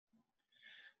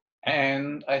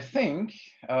And I think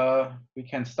we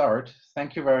can start.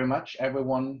 Thank you very much,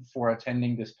 everyone, for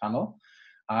attending this panel.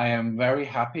 I am very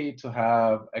happy to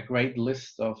have a great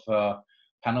list of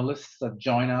panelists that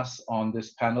join us on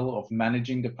this panel of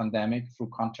managing the pandemic through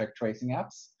contact tracing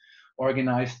apps,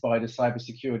 organized by the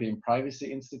Cybersecurity and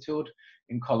Privacy Institute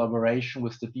in collaboration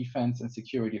with the Defense and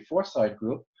Security Foresight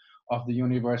Group of the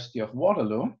University of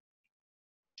Waterloo.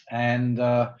 And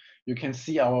you can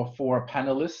see our four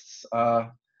panelists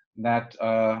that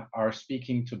are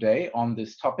speaking today on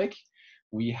this topic.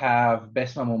 We have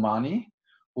Bessma Momani,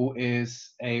 who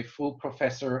is a full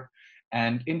professor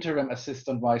and interim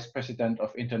assistant vice president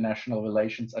of international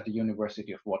relations at the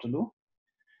University of Waterloo.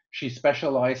 She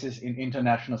specializes in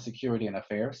international security and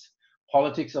affairs,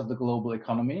 politics of the global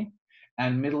economy,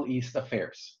 and Middle East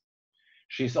affairs.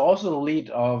 She's also the lead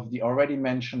of the already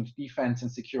mentioned Defense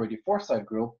and Security Foresight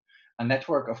Group, a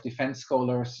network of defense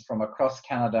scholars from across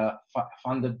Canada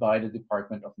funded by the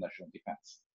Department of National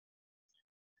Defense.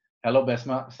 Hello,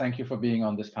 Bessma. Thank you for being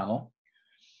on this panel.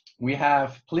 We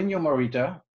have Plinio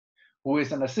Morita, who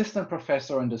is an assistant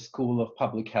professor in the School of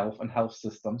Public Health and Health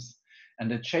Systems and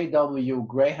the J.W.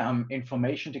 Graham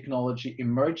Information Technology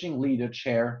Emerging Leader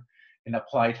Chair in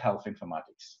Applied Health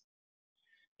Informatics.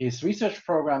 His research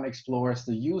program explores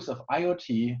the use of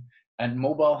IoT and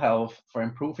mobile health for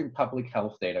improving public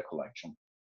health data collection.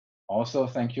 Also,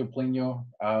 thank you, Plinio,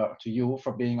 to you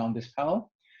for being on this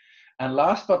panel. And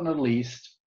last but not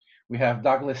least, we have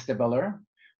Douglas Stebila,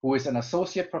 who is an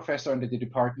associate professor in the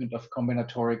Department of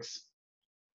Combinatorics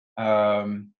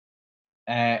and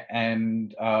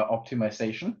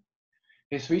Optimization.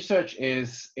 His research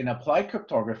is in applied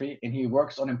cryptography, and he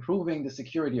works on improving the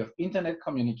security of internet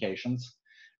communications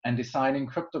and designing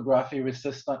cryptography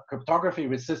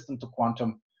resistant to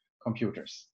quantum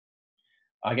computers.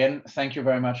 Again, thank you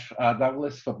very much,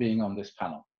 Douglas, for being on this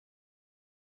panel.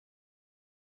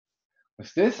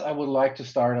 With this, I would like to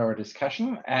start our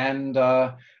discussion, and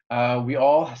we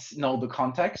all know the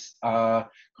context.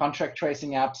 Contact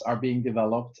tracing apps are being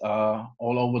developed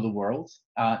all over the world,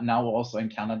 now also in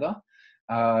Canada.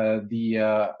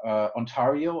 Ontario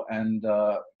and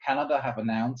Canada have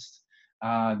announced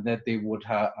that they would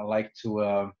like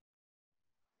to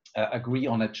agree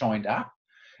on a joint app.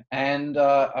 And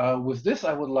with this,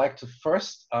 I would like to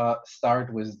first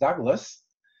start with Douglas.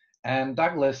 And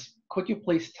Douglas, could you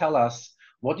please tell us,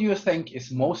 what do you think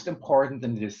is most important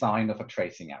in the design of a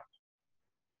tracing app?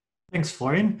 Thanks,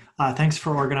 Florian. Thanks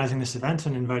for organizing this event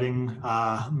and inviting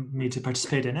me to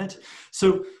participate in it.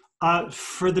 So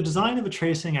for the design of a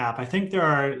tracing app, I think there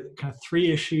are kind of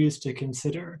three issues to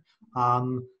consider.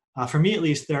 For me, at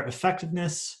least, they're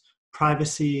effectiveness,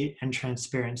 privacy, and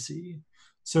transparency.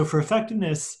 So for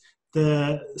effectiveness,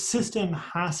 the system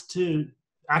has to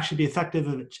actually be effective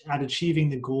at achieving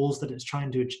the goals that it's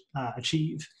trying to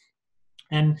achieve.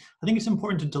 And I think it's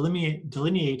important to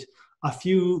delineate a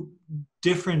few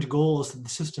different goals that the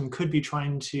system could be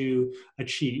trying to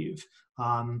achieve.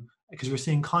 Because we're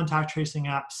seeing contact tracing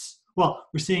apps, well,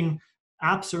 we're seeing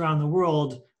apps around the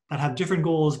world that have different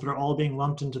goals, but are all being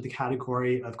lumped into the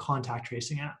category of contact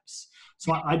tracing apps.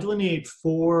 So I delineate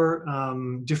four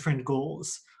different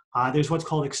goals. There's what's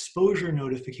called exposure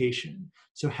notification.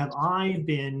 So have I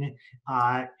been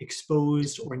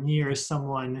exposed or near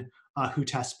someone who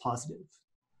tests positive?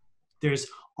 There's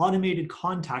automated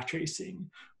contact tracing,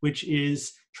 which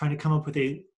is trying to come up with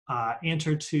a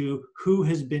answer to who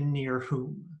has been near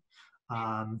whom.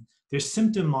 There's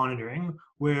symptom monitoring,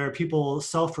 where people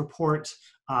self-report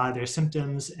their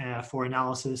symptoms for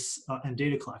analysis and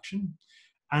data collection.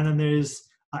 And then there's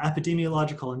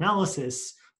epidemiological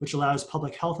analysis, which allows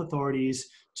public health authorities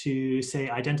to, say,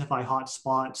 identify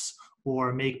hotspots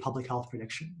or make public health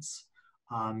predictions.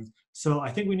 So I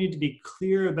think we need to be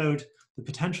clear about the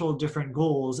potential different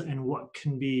goals and what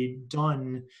can be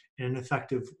done in an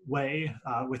effective way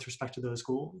with respect to those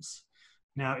goals.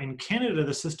 Now, in Canada,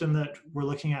 the system that we're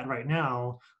looking at right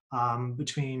now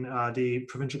between the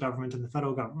provincial government and the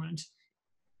federal government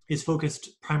is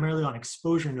focused primarily on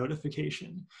exposure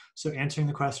notification. So answering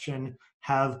the question,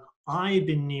 have I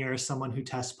been near someone who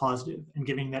tests positive, and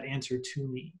giving that answer to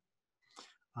me.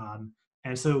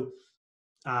 And so,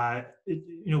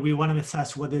 we want to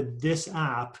assess whether this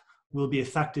app will be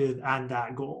effective at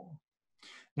that goal.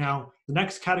 Now, the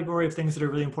next category of things that are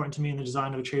really important to me in the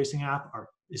design of a tracing app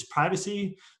is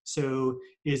privacy. So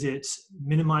is it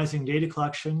minimizing data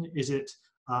collection? Is it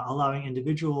allowing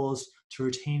individuals to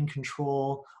retain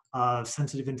control of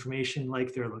sensitive information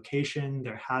like their location,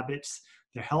 their habits,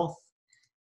 their health?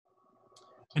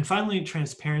 And finally,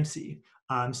 transparency.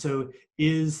 So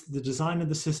is the design of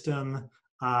the system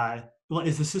well,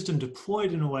 is the system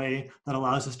deployed in a way that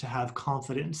allows us to have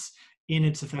confidence in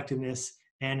its effectiveness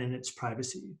and in its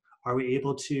privacy? Are we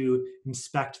able to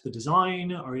inspect the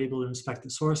design? Are we able to inspect the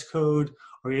source code?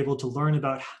 Are we able to learn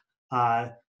about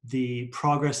the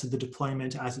progress of the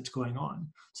deployment as it's going on?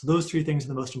 So those three things are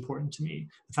the most important to me: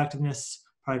 effectiveness,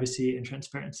 privacy, and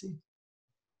transparency.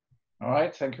 All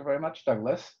right, thank you very much,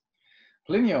 Douglas.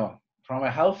 Plinio, from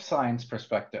a health science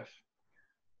perspective,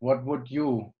 what would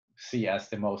you see as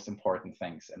the most important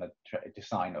things in a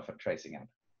design of a tracing app?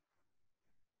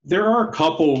 There are a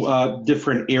couple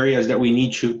different areas that we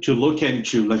need to look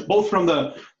into, like both from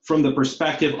the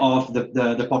perspective of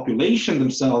the population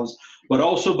themselves, but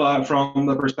also from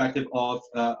the perspective of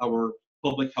our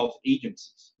public health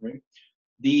agencies, right?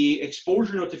 The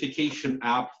exposure notification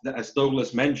app, that, as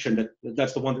Douglas mentioned,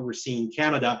 that's the one that we're seeing in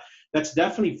Canada, that's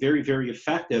definitely very, very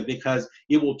effective because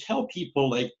it will tell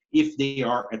people like if they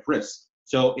are at risk.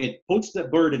 So it puts the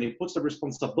burden, it puts the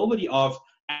responsibility of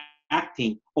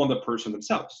acting on the person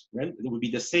themselves, right? It would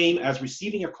be the same as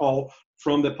receiving a call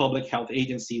from the public health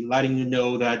agency, letting you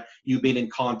know that you've been in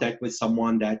contact with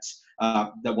someone that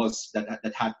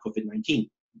had COVID-19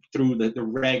 through the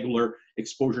regular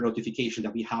exposure notification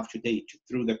that we have today,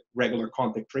 through the regular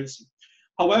contact tracing.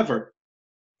 However,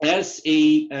 as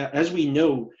we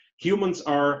know, humans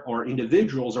or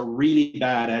individuals are really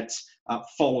bad at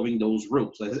following those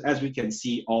rules, as we can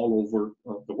see all over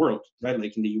the world, right?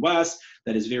 Like in the US,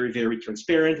 that is very, very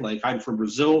transparent. Like I'm from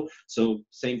Brazil, so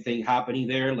same thing happening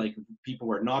there. Like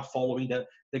people are not following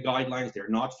the guidelines, they're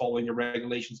not following the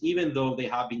regulations, even though they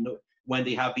have been when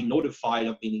they have been notified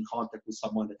of being in contact with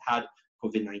someone that had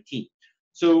COVID-19.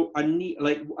 So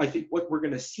I think what we're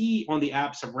going to see on the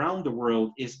apps around the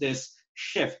world is this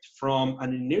shift from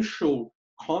an initial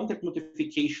contact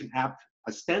notification app,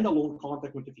 a standalone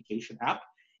contact notification app,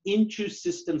 into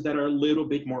systems that are a little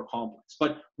bit more complex.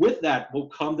 But with that will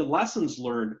come the lessons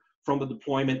learned from the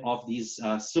deployment of these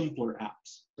simpler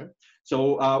apps. Right?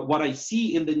 So what I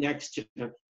see in the next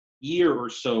year or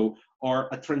so are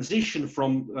a transition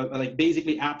from like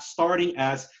basically apps starting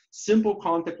as simple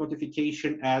contact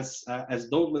notification, as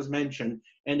Douglas mentioned,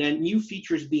 and then new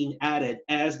features being added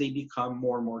as they become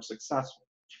more and more successful.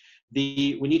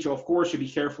 We need to, of course, be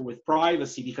careful with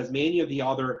privacy because many of the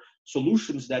other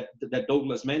solutions that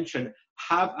Douglas mentioned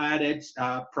have added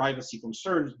privacy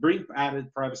concerns, bring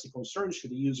added privacy concerns to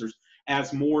the users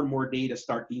as more and more data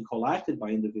start being collected by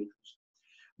individuals.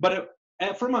 But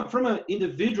from an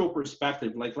individual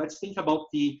perspective, like let's think about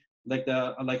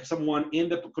like someone in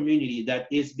the community that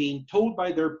is being told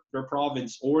by their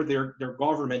province or their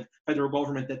government, federal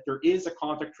government, that there is a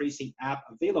contact tracing app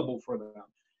available for them.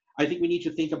 I think we need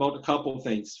to think about a couple of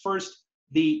things. First,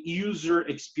 the user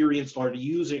experience or the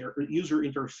user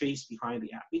interface behind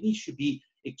the app. It needs to be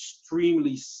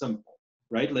extremely simple,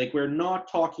 right? Like we're not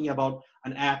talking about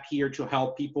an app here to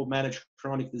help people manage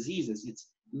chronic diseases. It's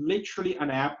literally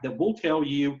an app that will tell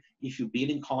you if you've been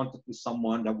in contact with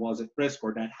someone that was at risk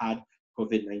or that had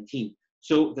COVID-19.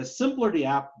 So the simpler the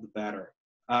app, the better.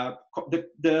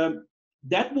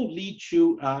 That will lead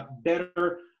to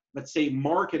better, let's say,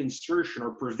 market insertion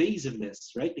or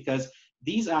pervasiveness, right? Because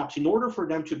these apps, in order for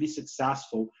them to be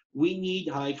successful, we need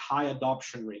like high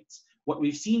adoption rates. What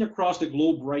we've seen across the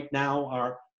globe right now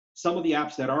are some of the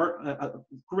apps that are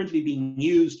currently being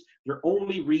used, they're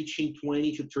only reaching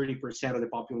 20 to 30% of the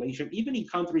population, even in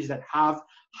countries that have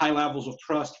high levels of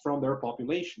trust from their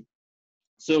population.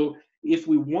 So if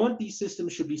we want these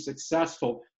systems to be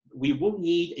successful, we will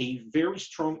need a very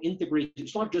strong integration.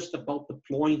 It's not just about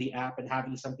deploying the app and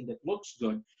having something that looks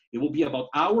good. It will be about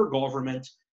our government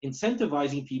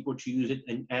incentivizing people to use it,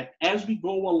 and as we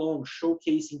go along,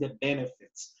 showcasing the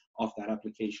benefits of that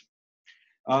application.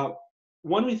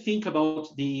 When we think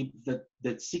about the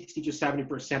 60 to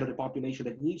 70% of the population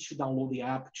that needs to download the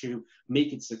app to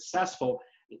make it successful,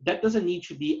 that doesn't need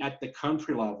to be at the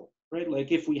country level, right?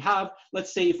 Like if we have,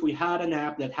 let's say if we had an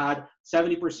app that had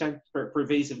 70%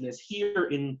 pervasiveness here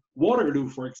in Waterloo,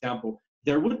 for example,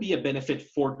 there would be a benefit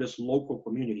for this local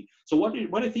community. So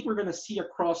what I think we're gonna see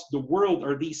across the world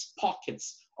are these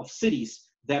pockets of cities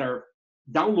that are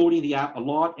downloading the app a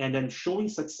lot and then showing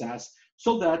success,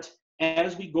 so that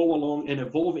as we go along and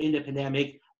evolve in the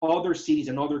pandemic, other cities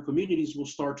and other communities will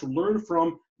start to learn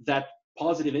from that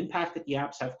positive impact that the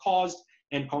apps have caused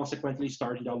and consequently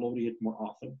start downloading it more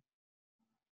often.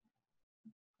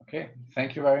 Okay,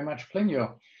 thank you very much,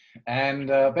 Plinio. And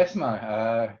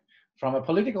Bessma, from a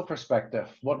political perspective,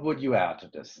 what would you add to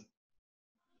this?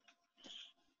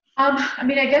 I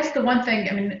mean, I guess the one thing,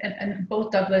 I mean, and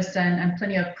both Douglas and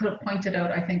Plinio pointed out,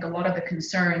 I think, a lot of the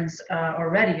concerns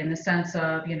already, in the sense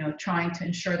of, you know, trying to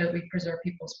ensure that we preserve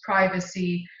people's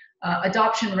privacy,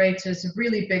 Adoption rates is a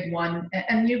really big one,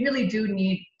 and you really do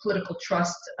need political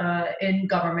trust in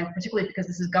government, particularly because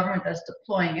this is government that's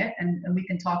deploying it, and we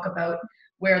can talk about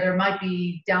where there might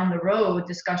be down the road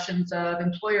discussions of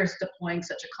employers deploying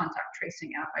such a contact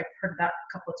tracing app. I've heard that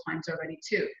a couple of times already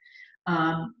too.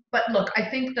 But look, I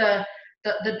think the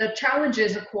challenge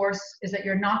is, of course, is that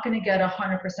you're not going to get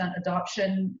 100%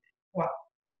 adoption. Well,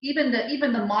 even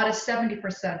the modest 70%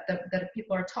 that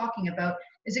people are talking about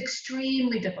is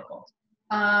extremely difficult.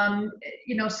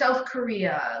 You know, South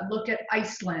Korea, look at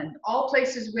Iceland, all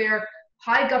places where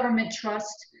high government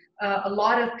trust. A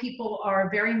lot of people are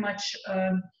very much,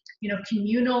 you know,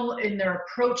 communal in their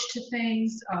approach to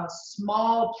things,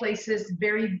 small places,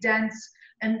 very dense,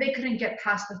 and they couldn't get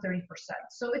past the 30%.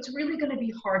 So it's really going to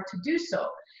be hard to do so.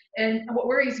 And what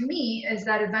worries me is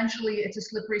that eventually it's a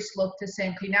slippery slope to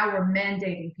saying, okay, now we're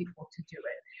mandating people to do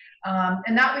it.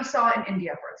 And that we saw in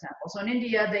India, for example. So in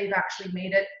India, they've actually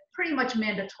made it pretty much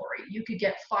mandatory. You could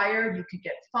get fired, you could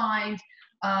get fined.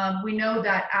 We know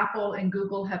that Apple and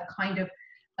Google have kind of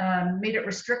made it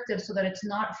restrictive so that it's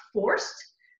not forced.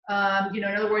 You know,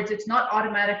 in other words, it's not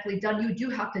automatically done. You do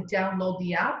have to download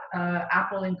the app.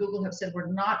 Apple and Google have said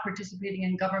we're not participating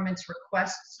in government's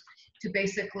requests to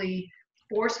basically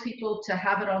force people to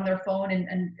have it on their phone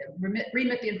and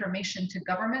remit the information to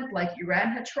government like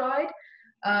Iran had tried.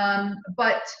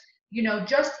 But, you know,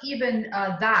 just even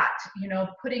that, you know,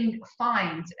 putting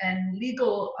fines and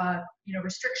legal, you know,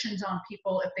 restrictions on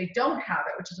people if they don't have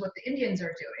it, which is what the Indians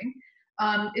are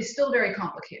doing, is still very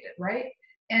complicated, right?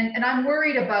 And I'm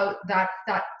worried about that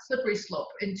slippery slope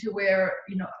into where,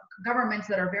 you know, governments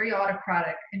that are very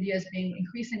autocratic, India is being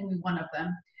increasingly one of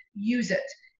them, use it.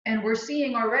 And we're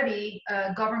seeing already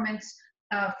governments,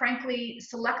 frankly,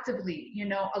 selectively, you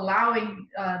know, allowing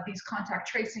these contact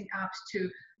tracing apps to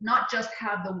not just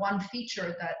have the one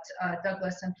feature that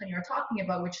Douglas and Plinio are talking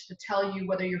about, which is to tell you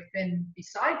whether you've been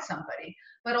beside somebody,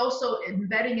 but also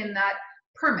embedding in that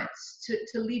permits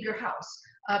to leave your house,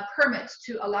 permits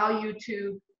to allow you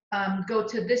to go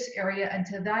to this area and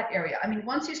to that area. I mean,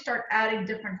 once you start adding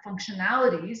different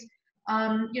functionalities,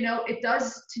 you know, it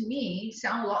does, to me,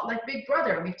 sound a lot like Big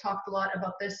Brother. We've talked a lot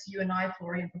about this, you and I,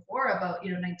 Florian, before, about,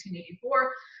 you know,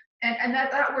 1984. And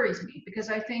that worries me, because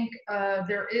I think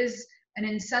there is an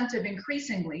incentive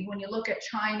increasingly when you look at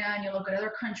China and you look at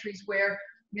other countries where,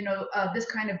 you know, this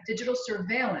kind of digital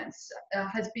surveillance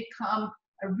has become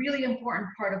a really important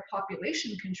part of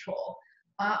population control.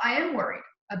 I am worried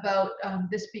about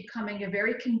this becoming a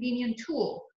very convenient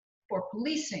tool for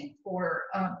policing, for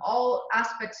all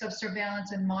aspects of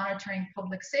surveillance and monitoring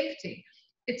public safety.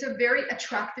 It's a very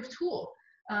attractive tool.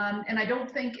 And I don't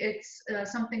think it's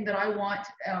something that I want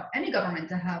any government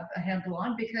to have a handle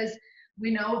on, because we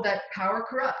know that power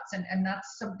corrupts, and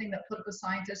that's something that political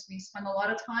scientists, we spend a lot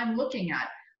of time looking at,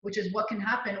 which is what can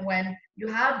happen when you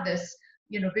have this,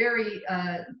 you know, very,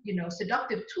 you know,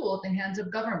 seductive tool in the hands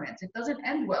of governments. It doesn't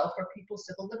end well for people's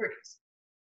civil liberties.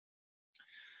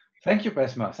 Thank you,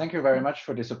 Bessma. Thank you very much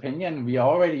for this opinion. You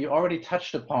already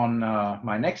touched upon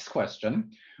my next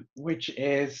question, which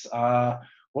is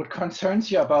what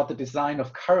concerns you about the design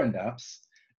of current apps,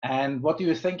 and what do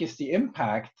you think is the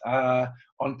impact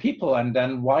on people, and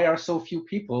then why are so few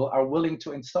people are willing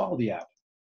to install the app?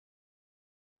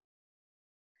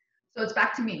 So it's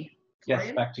back to me.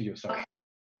 Yes, back to you. Sorry. Okay.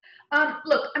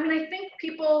 Look, I mean, I think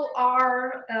people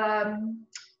are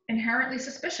inherently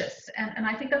suspicious, and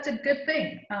I think that's a good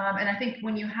thing. And I think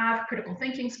when you have critical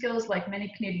thinking skills like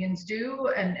many Canadians do,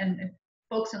 and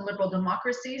folks in liberal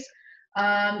democracies,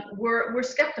 we're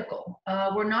skeptical.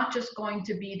 We're not just going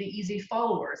to be the easy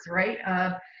followers, right?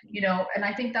 You know, and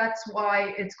I think that's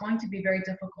why it's going to be very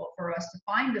difficult for us to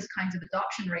find this kinds of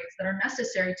adoption rates that are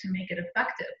necessary to make it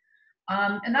effective.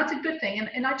 And that's a good thing.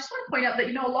 And I just want to point out that,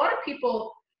 you know, a lot of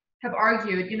people have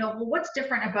argued, you know, well, what's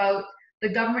different about the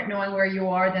government knowing where you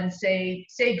are than say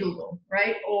Google,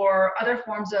 right? Or other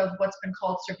forms of what's been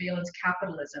called surveillance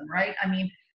capitalism, right? I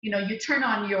mean, you know, you turn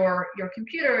on your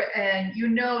computer and you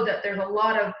know that there's a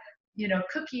lot of, you know,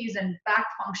 cookies and back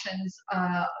functions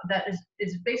that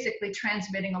is basically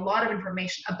transmitting a lot of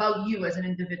information about you as an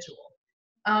individual.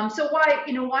 So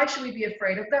why should we be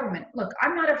afraid of government? Look,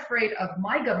 I'm not afraid of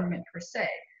my government per se,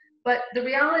 but the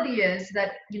reality is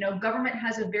that, you know, government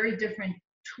has a very different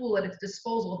tool at its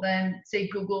disposal than, say,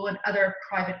 Google and other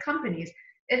private companies.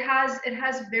 It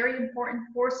has very important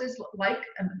forces like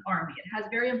an army. It has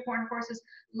very important forces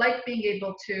like being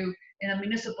able to, in a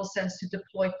municipal sense, to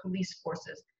deploy police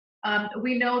forces.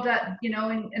 We know that, you know,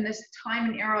 in this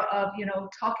time and era of, you know,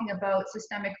 talking about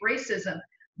systemic racism,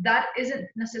 that isn't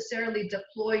necessarily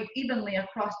deployed evenly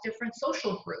across different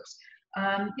social groups.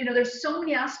 You know, there's so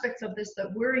many aspects of this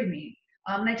that worry me.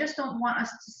 And I just don't want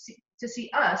us to see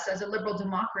us as a liberal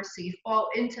democracy fall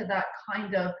into that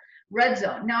kind of red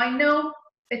zone. Now, I know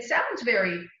it sounds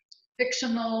very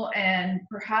fictional and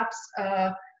perhaps,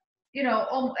 you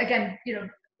know, again, you know,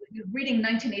 reading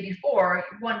 1984,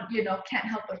 one, you know, can't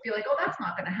help but feel like, oh, that's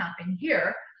not going to happen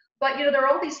here. But, you know, there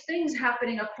are all these things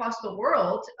happening across the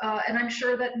world. And I'm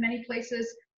sure that many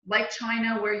places like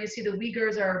China, where you see the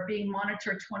Uyghurs are being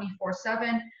monitored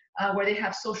 24/7, where they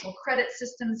have social credit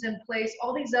systems in place,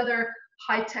 all these other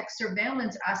high-tech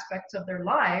surveillance aspects of their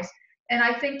lives. And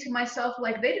I think to myself,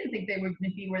 like, they didn't think they would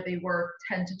be where they were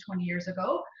 10 to 20 years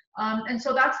ago. And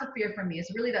so that's the fear for me,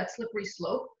 is really that slippery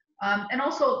slope. And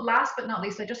also, last but not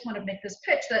least, I just want to make this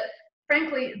pitch that,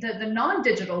 frankly, the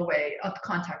non-digital way of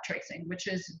contact tracing, which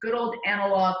is good old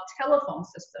analog telephone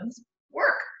systems,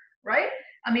 work, right?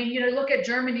 I mean, you know, look at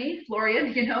Germany,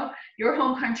 Florian, you know, your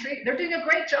home country, they're doing a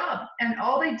great job. And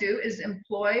all they do is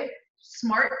employ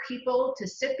smart people to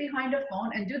sit behind a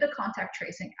phone and do the contact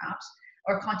tracing apps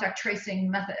or contact tracing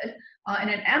method in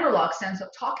an analog sense of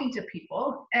talking to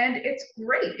people. And it's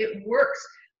great, it works.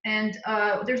 And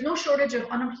there's no shortage of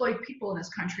unemployed people in this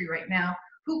country right now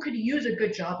who could use a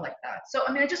good job like that. So,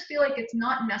 I mean, I just feel like it's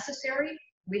not necessary.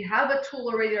 We have a tool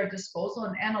already at our disposal,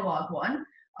 an analog one.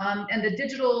 And the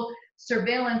digital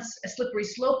surveillance, a slippery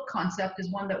slope concept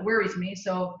is one that worries me.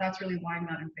 So that's really why I'm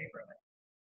not in favor of it.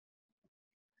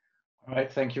 All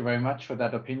right, thank you very much for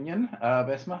that opinion,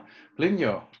 Bessma.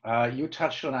 Plinio, you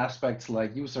touched on aspects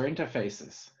like user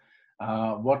interfaces.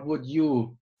 What would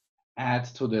you add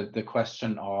to the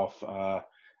question of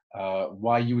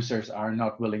why users are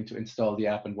not willing to install the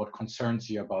app, and what concerns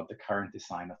you about the current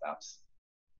design of apps?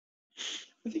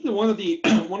 I think that one of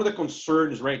the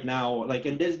concerns right now, like,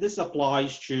 and this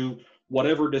applies to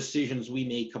whatever decisions we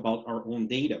make about our own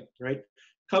data, right,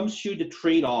 comes to the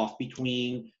trade-off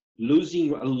between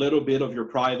losing a little bit of your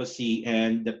privacy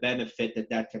and the benefit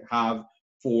that can have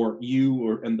for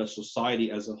you and the society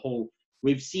as a whole.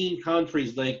 We've seen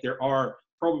countries like there are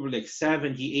probably like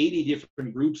 70, 80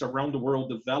 different groups around the world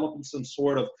developing some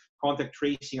sort of contact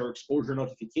tracing or exposure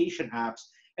notification apps,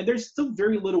 and there's still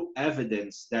very little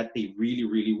evidence that they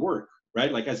really work,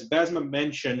 right? Like, as Bessma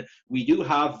mentioned, we do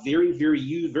have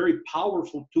very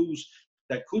powerful tools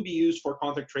that could be used for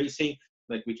contact tracing.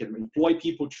 Like, we can employ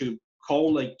people to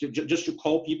call, like, just to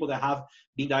call people that have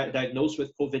been diagnosed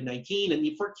with COVID-19.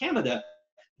 And for Canada,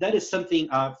 that is something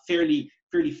fairly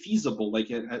feasible, like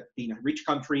being a rich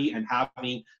country and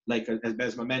having, like, as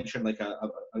Bessma mentioned, like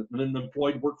an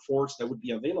unemployed workforce that would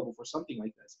be available for something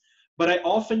like this. But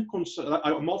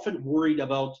I'm often worried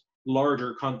about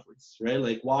larger countries, right?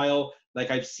 Like, while, like,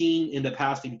 I've seen in the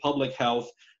past in public health,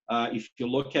 if you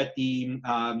look at the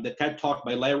TED Talk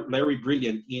by Larry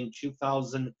Brilliant in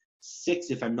 2006,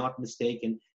 if I'm not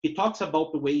mistaken, he talks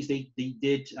about the ways they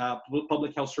did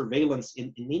public health surveillance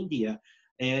in India.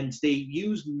 And they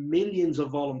used millions of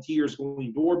volunteers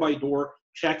going door by door,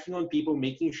 checking on people,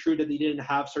 making sure that they didn't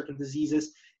have certain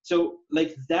diseases. So,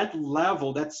 like, that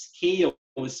level, that scale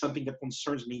is something that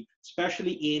concerns me,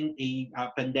 especially in a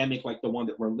pandemic like the one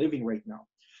that we're living right now.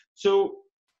 So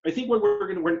I think what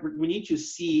we need to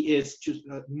see is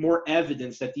more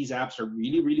evidence that these apps are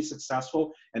really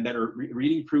successful and that are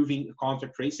really improving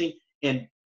contact tracing and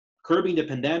curbing the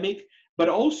pandemic. But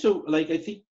also, like, I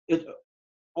think it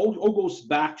all goes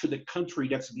back to the country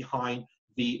that's behind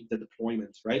the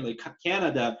deployments, right? Like,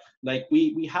 Canada, like,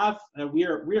 we are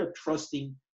a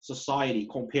trusting society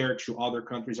compared to other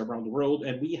countries around the world,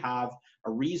 and we have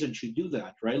a reason to do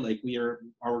that, right? Like,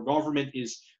 our government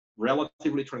is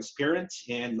relatively transparent,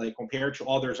 and, like, compared to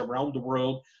others around the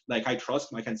world, like, I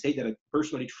can say that I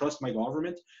personally trust my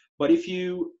government. But if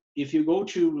you go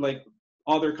to, like,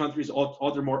 other countries,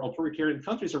 other more authoritarian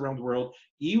countries around the world,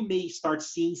 you may start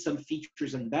seeing some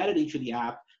features embedded into the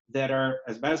app that are,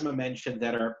 as Bessma mentioned,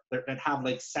 that have,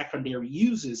 like, secondary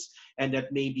uses and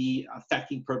that may be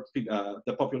affecting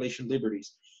the population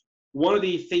liberties. One of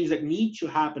the things that need to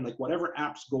happen, like, whatever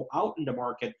apps go out in the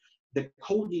market, the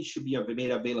code needs to be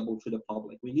made available to the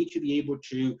public. We need to be able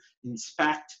to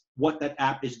inspect what that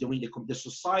app is doing. The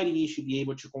society needs to be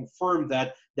able to confirm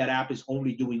that that app is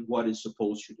only doing what it's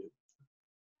supposed to do.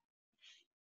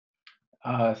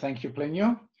 Thank you,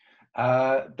 Plinio.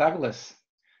 Douglas,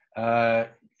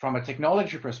 from a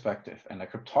technology perspective and a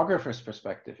cryptographer's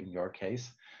perspective in your case,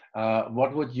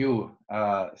 what would you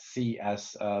see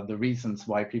as the reasons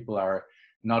why people are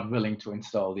not willing to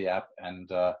install the app,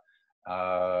 and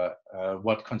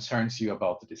what concerns you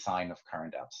about the design of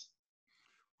current apps?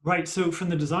 Right. So from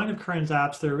the design of current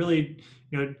apps, there are really,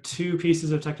 two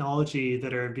pieces of technology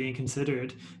that are being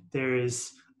considered. There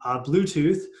is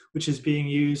Bluetooth, which is being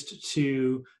used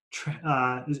to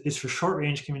is for short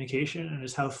range communication, and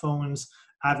is how phones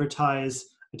advertise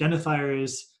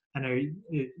identifiers and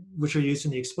which are used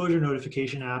in the exposure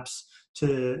notification apps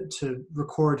to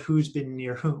record who's been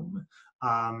near whom.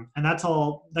 And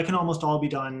that can almost all be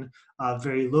done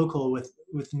very local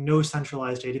with no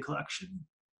centralized data collection.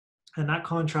 And that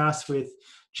contrasts with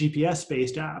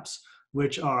GPS-based apps,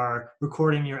 which are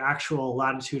recording your actual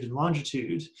latitude and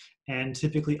longitude and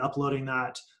typically uploading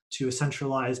that to a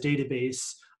centralized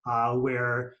database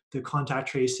where the contact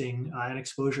tracing and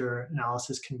exposure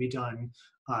analysis can be done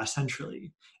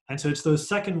centrally. And so it's those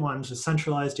second ones, the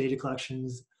centralized data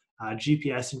collections,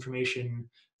 GPS information,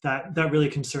 that really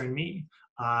concern me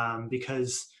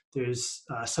because there's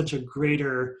such a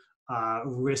greater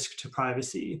risk to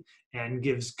privacy and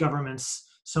gives governments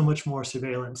so much more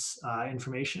surveillance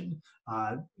information,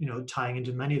 tying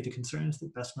into many of the concerns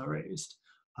that Bessma raised.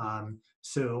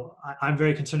 So I'm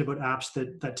very concerned about apps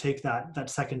that take that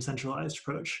second centralized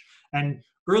approach. And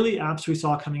early apps we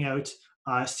saw coming out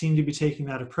seem to be taking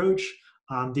that approach.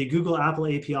 The Google Apple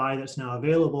API that's now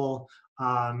available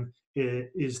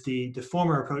is the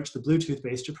former approach, the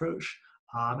Bluetooth-based approach,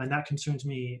 and that concerns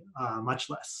me much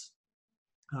less.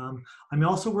 I'm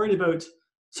also worried about,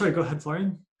 sorry, go ahead,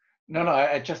 Florian. No,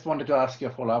 I just wanted to ask you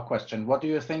a follow-up question. What do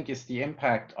you think is the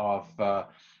impact of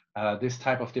this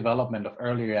type of development of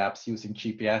earlier apps using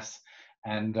GPS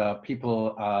and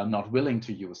people not willing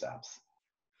to use apps?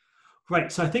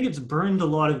 Right, so I think it's burned a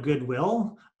lot of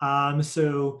goodwill.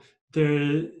 So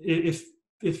if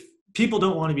people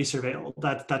don't want to be surveilled,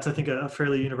 that's I think a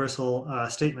fairly universal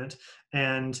statement.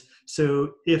 And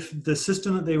so if the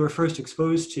system that they were first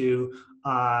exposed to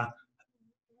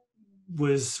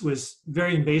was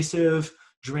very invasive,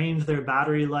 drained their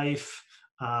battery life,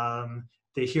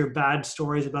 they hear bad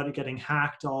stories about it getting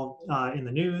hacked all in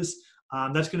the news,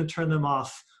 that's going to turn them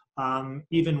off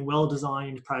even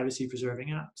well-designed privacy-preserving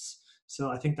apps. So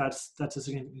I think that's a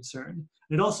significant concern.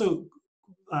 And it also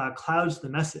clouds the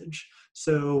message.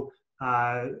 So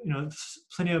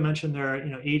Plinio mentioned there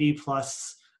are 80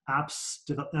 plus apps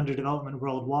under development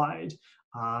worldwide.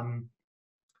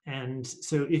 And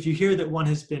so if you hear that one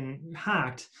has been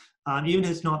hacked, even if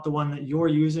it's not the one that you're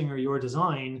using or your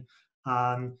design,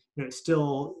 it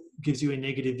still gives you a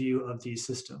negative view of these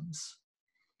systems.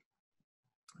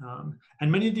 And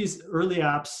many of these early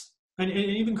apps, and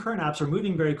even current apps, are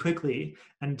moving very quickly,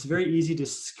 and it's very easy to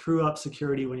screw up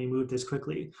security when you move this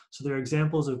quickly. So there are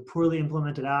examples of poorly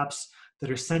implemented apps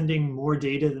that are sending more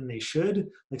data than they should.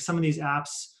 Like some of these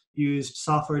apps used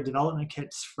software development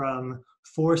kits from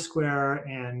Foursquare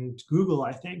and Google,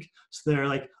 I think. So they're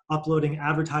like uploading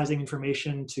advertising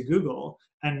information to Google.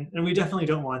 And we definitely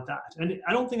don't want that. And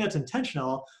I don't think that's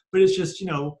intentional, but it's just,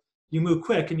 you move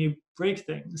quick and you break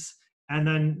things. And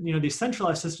then, these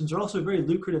centralized systems are also very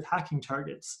lucrative hacking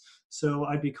targets. So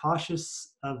I'd be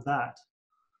cautious of that.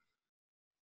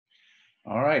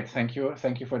 All right, thank you.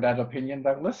 Thank you for that opinion,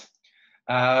 Douglas.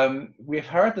 We've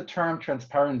heard the term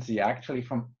transparency actually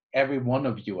from every one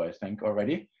of you, I think,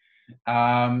 already.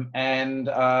 I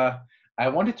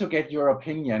wanted to get your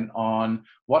opinion on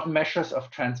what measures of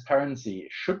transparency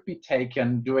should be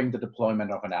taken during the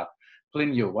deployment of an app.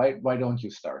 Plinio, why don't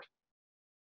you start?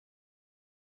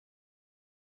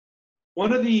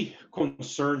 One of the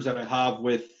concerns that I have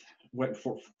with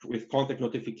contact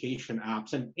notification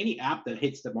apps and any app that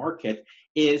hits the market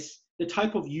is the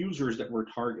type of users that we're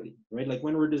targeting, right? Like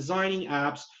when we're designing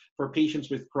apps for patients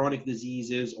with chronic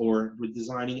diseases, or we're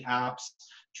designing apps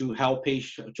to help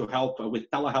with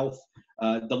telehealth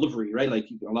delivery, right? Like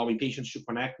allowing patients to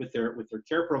connect with their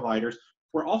care providers,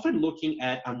 we're often looking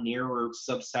at a narrower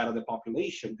subset of the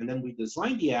population, and then we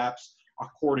design the apps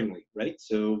accordingly, right?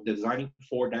 So designing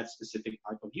for that specific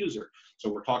type of user. So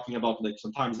we're talking about like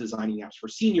sometimes designing apps for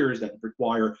seniors that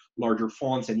require larger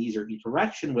fonts and easier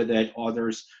interaction with it.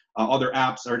 Other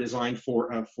apps are designed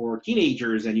for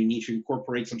teenagers, and you need to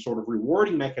incorporate some sort of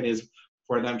rewarding mechanism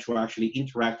for them to actually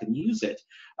interact and use it.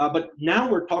 But now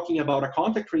we're talking about a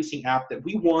contact tracing app that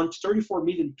we want 34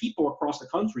 million people across the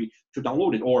country to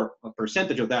download it, or a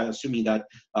percentage of that, assuming that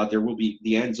there will be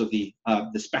the ends of the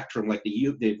spectrum, like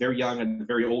the very young and the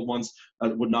very old ones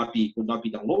would not be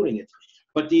downloading it.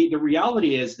 But the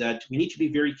reality is that we need to be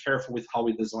very careful with how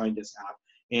we design this app.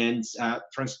 And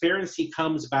transparency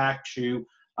comes back to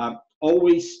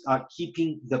always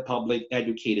keeping the public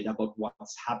educated about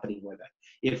what's happening with it.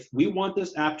 If we want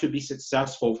this app to be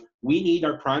successful, we need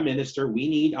our prime minister, we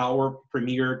need our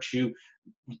premier to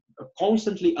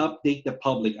constantly update the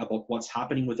public about what's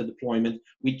happening with the deployment.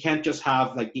 We can't just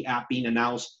have like the app being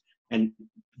announced and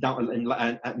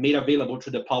made available to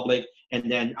the public,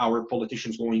 and then our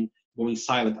politicians going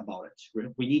silent about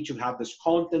it. We need to have this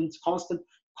constant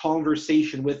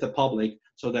conversation with the public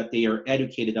so that they are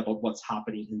educated about what's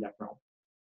happening in that realm.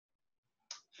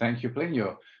 Thank you,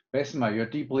 Plinio. Bessma, you're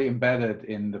deeply embedded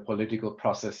in the political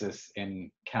processes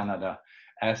in Canada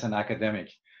as an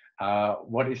academic.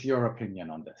 What is your opinion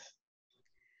on this?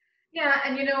 Yeah,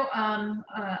 and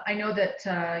I know that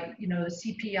the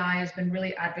CPI has been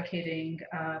really advocating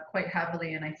quite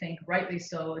heavily, and I think rightly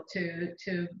so,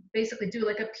 to basically do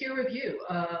like a peer review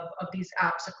of these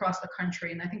apps across the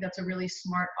country, and I think that's a really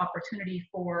smart opportunity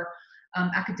for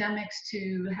academics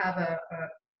to have a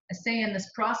say in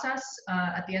this process.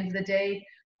 At the end of the day,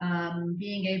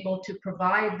 being able to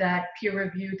provide that peer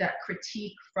review, that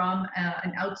critique from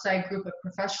an outside group of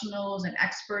professionals and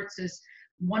experts is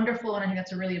wonderful, and I think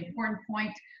that's a really important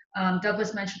point.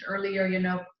 Douglas mentioned earlier,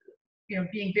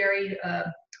 being very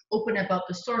open about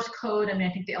the source code. I mean,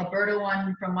 I think the Alberta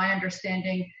one, from my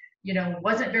understanding,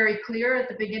 wasn't very clear at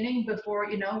the beginning. Before,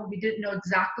 we didn't know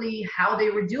exactly how they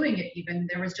were doing it. Even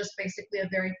there was just basically a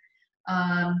very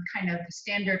kind of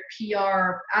standard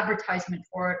PR advertisement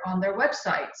for it on their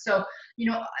website. So,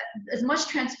 as much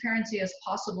transparency as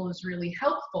possible is really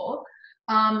helpful.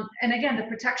 And again, the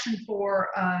protection for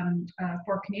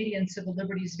Canadian civil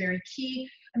liberties is very key.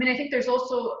 I mean, I think there's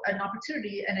also an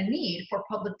opportunity and a need for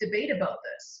public debate about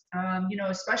this,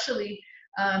 especially,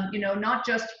 not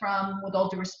just from, with all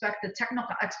due respect, the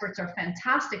technical experts are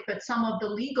fantastic, but some of the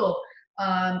legal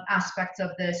aspects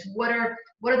of this. What are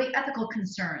the ethical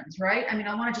concerns, right? I mean,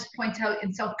 I want to just point out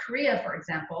in South Korea, for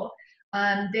example,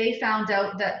 they found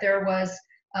out that there was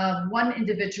one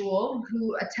individual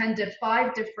who attended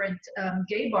 5 different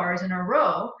gay bars in a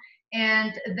row,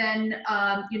 and then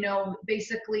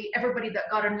basically everybody that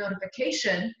got a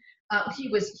notification, he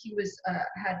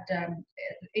had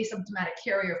asymptomatic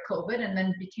carrier of COVID, and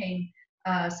then became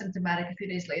symptomatic a few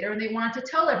days later, and they wanted to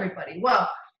tell everybody. Well,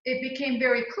 it became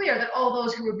very clear that all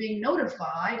those who were being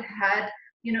notified had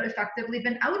effectively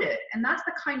been outed, and that's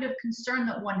the kind of concern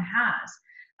that one has.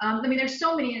 I mean, there's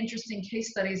so many interesting case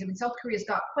studies. I mean, South Korea's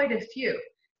got quite a few.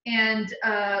 And,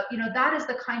 that is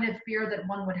the kind of fear that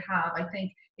one would have. I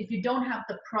think if you don't have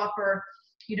the proper,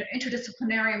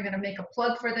 interdisciplinary, I'm going to make a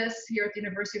plug for this here at the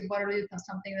University of Waterloo. That's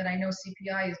something that I know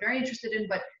CPI is very interested in,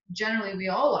 but generally we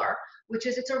all are, which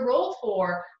is it's a role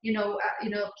for,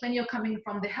 Plinio coming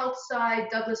from the health side,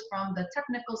 Douglas from the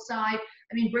technical side.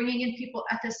 I mean, bringing in people,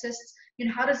 ethicists,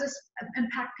 how does this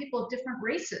impact people of different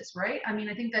races, right? I mean,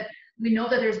 I think that we know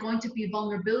that there's going to be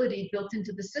vulnerability built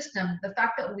into the system. The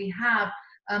fact that we have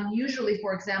usually,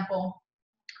 for example,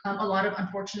 a lot of,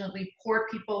 unfortunately, poor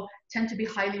people tend to be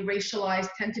highly racialized,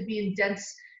 tend to be in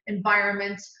dense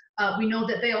environments. We know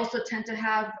that they also tend to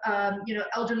have,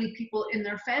 elderly people in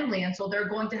their family, and so they're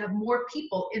going to have more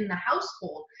people in the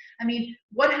household. I mean,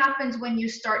 what happens when you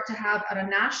start to have, at a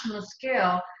national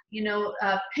scale,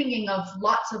 pinging of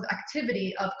lots of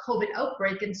activity of COVID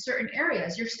outbreak in certain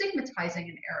areas? You're stigmatizing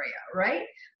an area, right?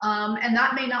 And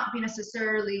that may not be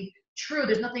necessarily true.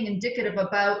 There's nothing indicative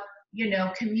about,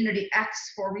 community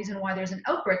X for a reason why there's an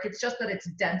outbreak. It's just that it's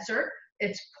denser,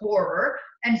 it's poorer.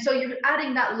 And so you're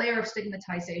adding that layer of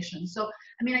stigmatization. So,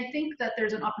 I mean, I think that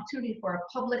there's an opportunity for a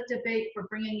public debate, for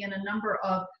bringing in a number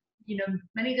of,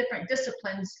 many different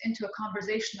disciplines into a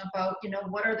conversation about,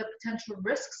 what are the potential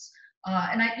risks.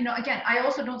 And again, I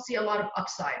also don't see a lot of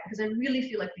upside, because I really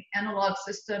feel like the analog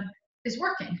system is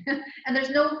working. And there's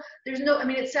no, I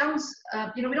mean, it sounds,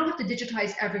 we don't have to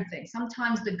digitize everything.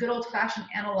 Sometimes the good old fashioned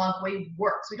analog way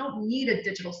works. We don't need a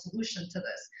digital solution to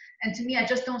this. And to me, I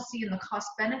just don't see in the cost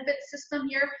benefit system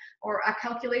here, or a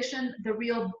calculation, the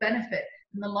real benefit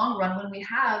in the long run, when we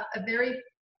have a very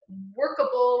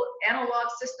workable analog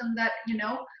system that,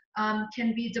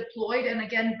 can be deployed. And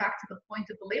again, back to the point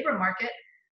of the labor market,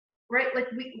 right? Like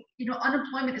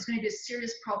unemployment is going to be a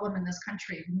serious problem in this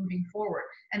country moving forward.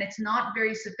 And it's not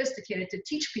very sophisticated to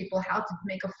teach people how to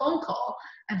make a phone call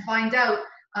and find out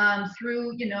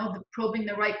through, probing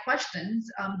the right questions,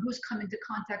 who's come into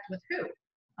contact with who.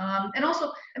 And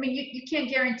also, I mean, you can't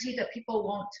guarantee that people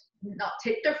won't not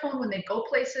take their phone when they go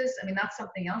places. I mean, that's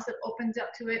something else that opens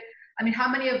up to it. I mean, how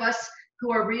many of us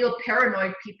who are real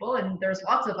paranoid people, and there's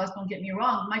lots of us, don't get me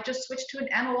wrong, might just switch to an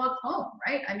analog phone,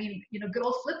 right? I mean, good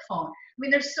old flip phone. I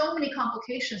mean, there's so many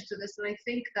complications to this that I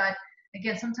think that,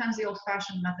 again, sometimes the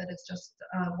old-fashioned method is just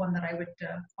one that I would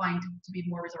find to be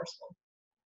more resourceful.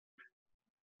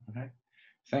 Okay,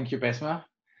 thank you, Bessma.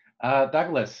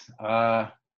 Douglas,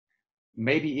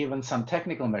 maybe even some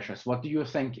technical measures. What do you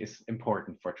think is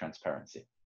important for transparency?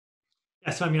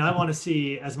 Yeah, so I mean, I want to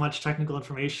see as much technical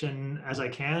information as I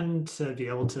can to be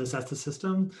able to assess the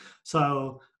system.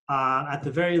 So at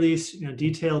the very least,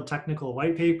 detailed technical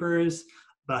white papers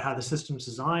about how the system's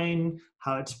designed,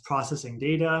 how it's processing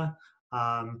data,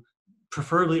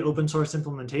 preferably open source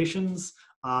implementations.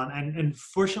 And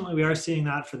fortunately, we are seeing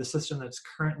that for the system that's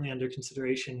currently under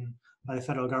consideration by the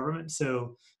federal government.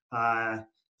 So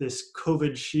this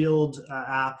COVID Shield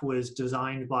app was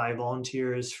designed by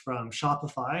volunteers from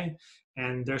Shopify,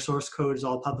 and their source code is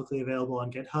all publicly available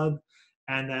on GitHub.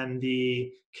 And then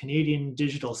the Canadian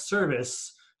Digital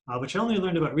Service, which I only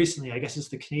learned about recently, I guess it's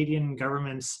the Canadian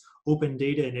government's Open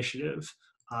Data Initiative.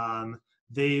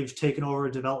 They've taken over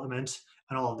development,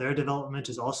 and all of their development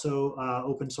is also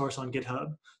open source on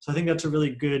GitHub. So I think that's a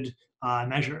really good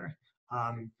measure.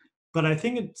 But I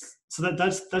think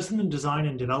that's in the design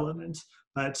and development.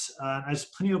 But as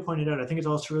Plinio pointed out, I think it's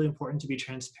also really important to be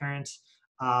transparent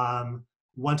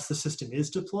once the system is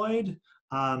deployed.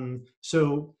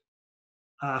 So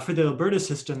for the Alberta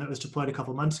system that was deployed a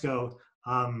couple months ago,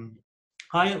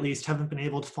 I at least haven't been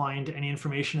able to find any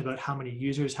information about how many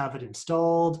users have it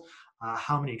installed,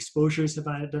 how many exposures have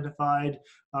been identified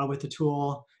with the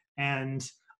tool. And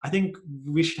I think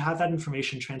we should have that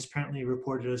information transparently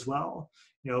reported as well.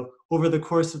 Over the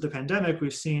course of the pandemic,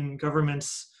 we've seen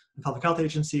governments and public health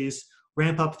agencies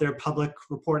ramp up their public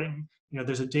reporting.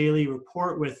 There's a daily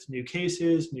report with new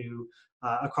cases,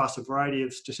 across a variety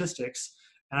of statistics.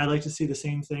 And I'd like to see the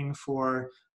same thing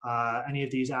for any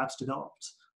of these apps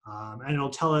developed. And it'll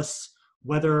tell us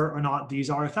whether or not these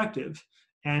are effective.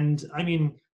 And I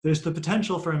mean, there's the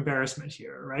potential for embarrassment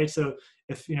here, right? So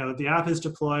if the app is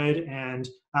deployed and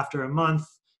after a month,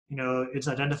 it's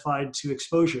identified 2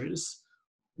 exposures,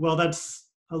 well, that's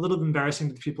a little embarrassing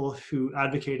to the people who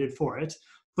advocated for it,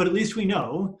 but at least we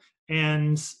know,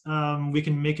 and we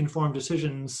can make informed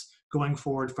decisions going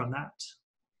forward from that.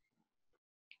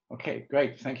 Okay,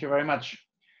 great. Thank you very much.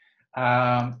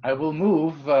 I will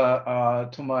move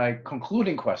to my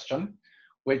concluding question,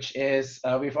 which is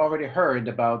we've already heard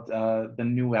about the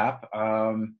new app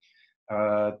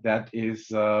that is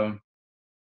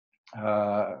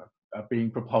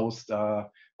being proposed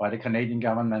by the Canadian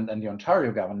government and the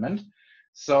Ontario government.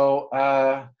 So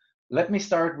let me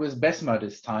start with Bessma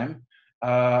this time.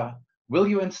 Will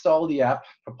you install the app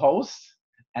proposed,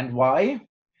 and why?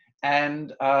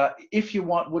 And if you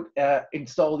would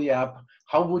install the app,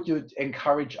 how would you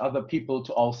encourage other people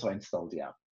to also install the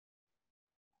app?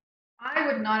 I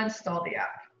would not install the app.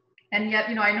 And yet,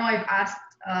 I know I've asked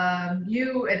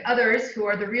you and others who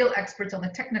are the real experts on the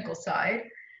technical side.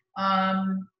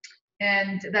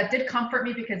 And that did comfort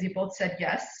me because you both said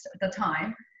yes at the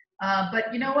time.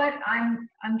 But you know what? I'm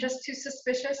just too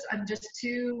suspicious. I'm just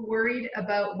too worried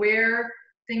about where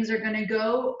things are going to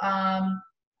go.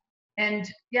 And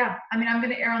yeah, I mean, I'm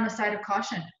going to err on the side of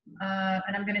caution,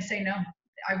 and I'm going to say no.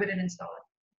 I wouldn't install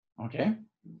it. Okay,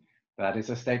 that is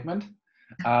a statement.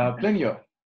 Plinio.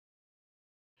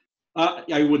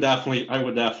 I would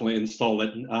definitely install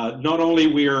it. Not only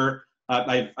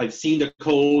I've seen the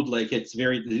code, like it's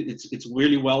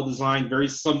really well designed, very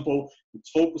simple. It's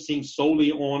focusing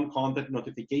solely on content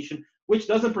notification, which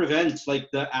doesn't prevent like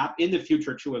the app in the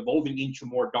future to evolving into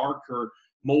more darker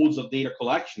modes of data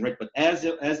collection, right? But as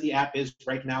the app is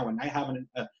right now, and I have an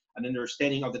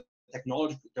understanding of the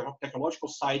technological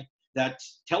side that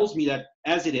tells me that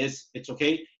as it is, it's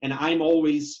okay, and I'm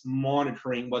always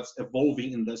monitoring what's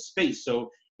evolving in this space.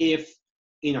 So if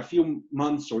in a few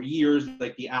months or years,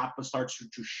 like the app starts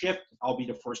to shift, I'll be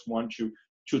the first one to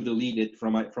delete it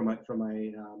from my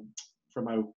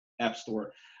app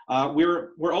store.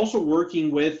 We're also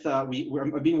working with I've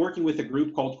been working with a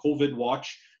group called COVID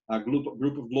Watch, a group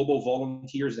of global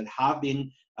volunteers that have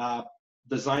been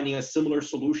designing a similar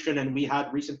solution, and we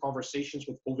had recent conversations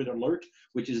with COVID Alert,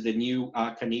 which is the new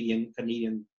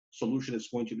Canadian solution that's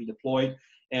going to be deployed.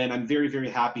 And I'm very, very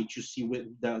happy to see with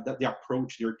the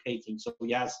approach they're taking. So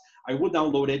yes, I would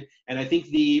download it. And I think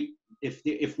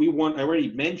if we want, I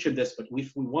already mentioned this, but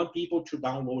if we want people to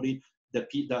download it,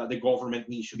 the government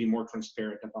needs to be more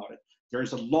transparent about it.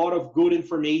 There's a lot of good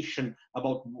information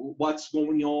about what's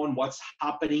going on, what's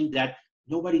happening that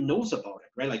nobody knows about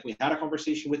it, right? Like we had a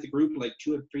conversation with the group like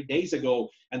 2 or 3 days ago,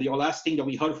 and the last thing that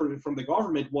we heard from the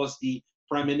government was the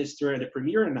Prime Minister and the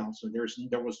Premier announcement.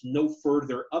 There was no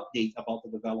further update about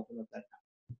the development of that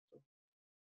app.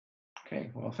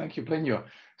 Okay, well, thank you, Plinio.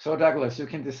 So Douglas, you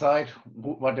can decide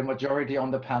what the majority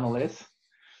on the panel is.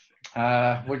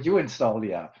 Would you install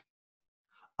the app?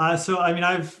 So, I mean,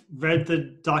 I've read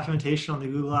the documentation on the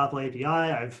Google Apple API.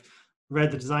 I've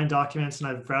read the design documents, and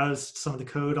I've browsed some of the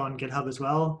code on GitHub as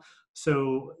well.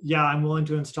 So yeah, I'm willing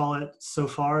to install it so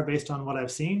far based on what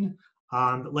I've seen.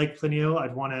 But like Plinio,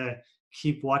 I'd want to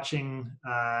keep watching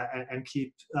and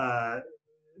keep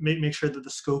make sure that the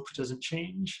scope doesn't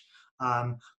change.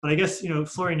 But I guess,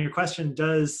 Florian, your question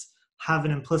does have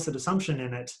an implicit assumption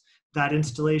in it that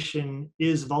installation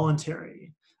is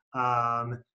voluntary.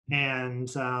 And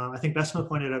I think Bessma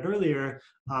pointed out earlier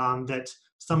that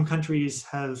some countries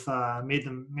have made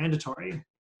them mandatory.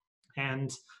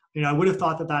 And I would have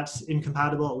thought that that's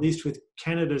incompatible, at least with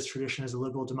Canada's tradition as a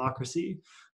liberal democracy.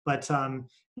 But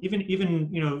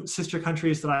even sister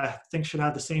countries that I think should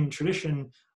have the same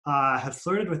tradition have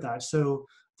flirted with that. So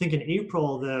I think in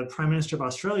April, the Prime Minister of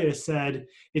Australia said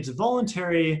it's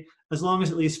voluntary as long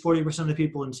as at least 40% of the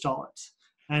people install it.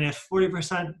 And if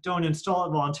 40% don't install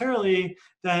it voluntarily,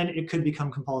 then it could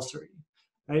become compulsory,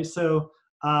 right? So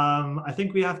I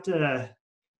think we have to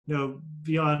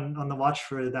be on the watch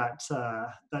for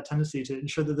that tendency to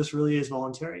ensure that this really is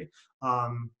voluntary.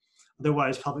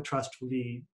 Otherwise, public trust will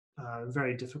be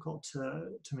very difficult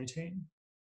to maintain.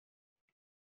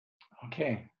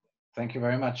 Okay, thank you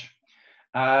very much.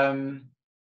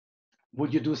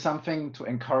 Would you do something to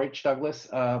encourage, Douglas,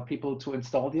 people to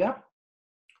install the app?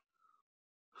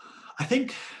 I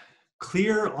think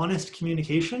clear, honest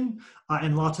communication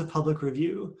and lots of public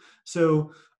review.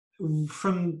 So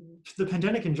from the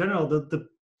pandemic in general, the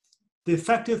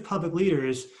effective public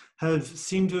leaders have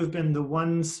seemed to have been the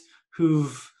ones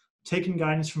who've taken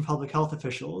guidance from public health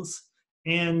officials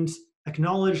and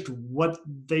acknowledged what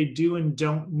they do and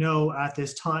don't know at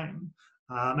this time.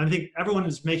 And I think everyone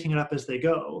is making it up as they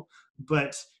go,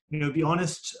 but be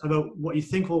honest about what you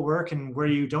think will work and where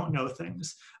you don't know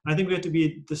things. And I think we have to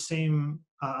be the same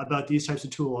about these types of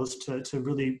tools to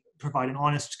really provide an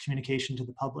honest communication to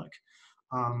the public.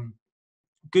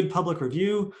 Good public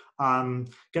review,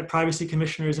 get privacy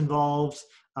commissioners involved,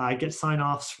 get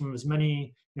sign-offs from as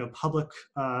many public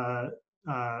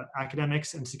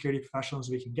academics and security professionals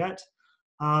we can get.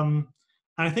 And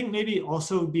I think maybe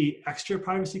also be extra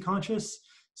privacy conscious.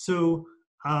 So,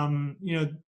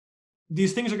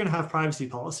 these things are going to have privacy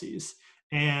policies,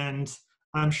 and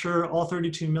I'm sure all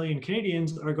 32 million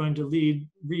Canadians are going to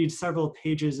read several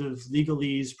pages of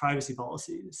legalese privacy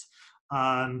policies,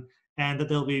 and that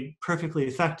they'll be perfectly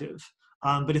effective.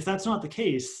 But if that's not the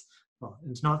case, well,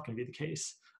 it's not going to be the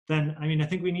case, then I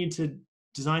think we need to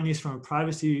design these from a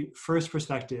privacy first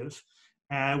perspective,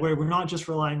 where we're not just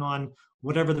relying on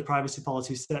whatever the privacy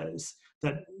policy says,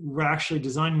 that we're actually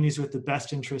designing these with the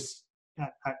best interests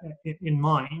in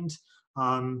mind,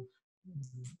 from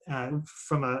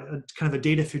a kind of a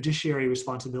data fiduciary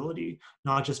responsibility,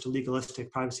 not just a legalistic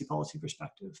privacy policy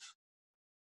perspective.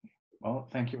 Well,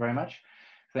 thank you very much.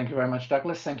 Thank you very much,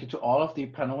 Douglas. Thank you to all of the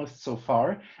panelists so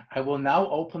far. I will now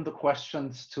open the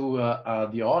questions to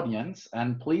the audience.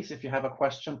 And please, if you have a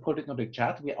question, put it in the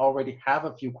chat. We already have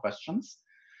a few questions,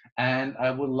 and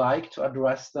I would like to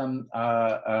address them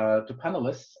to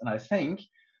panelists. And I think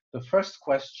the first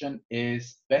question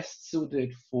is best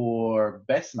suited for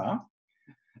Bessma,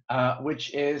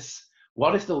 which is,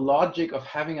 what is the logic of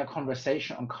having a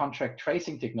conversation on contract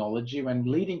tracing technology when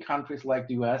leading countries like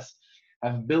the US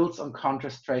have bills on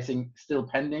contract tracing still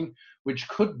pending, which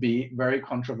could be very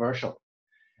controversial?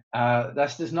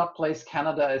 Does this not place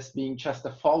Canada as being just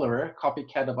a follower,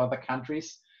 copycat of other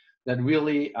countries that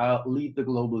really lead the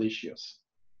global issues?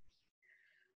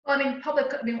 Well,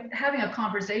 having a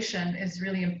conversation is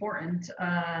really important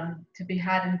to be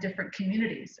had in different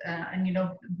communities. And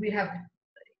we have,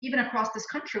 even across this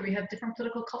country, we have different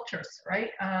political cultures,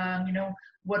 right?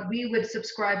 What we would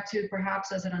subscribe to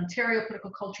perhaps as an Ontario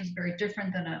political culture is very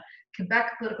different than a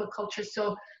Quebec political culture.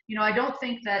 So, I don't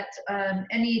think that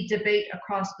any debate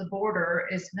across the border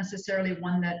is necessarily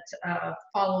one that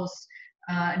follows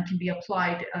and can be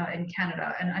applied in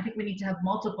Canada. And I think we need to have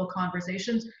multiple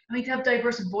conversations. We need to have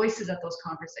diverse voices at those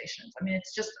conversations.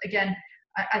 It's just, again,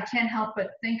 I can't help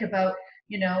but think about,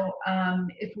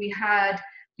 if we had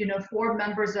 4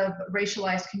 members of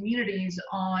racialized communities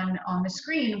on the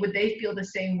screen, would they feel the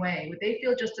same way? Would they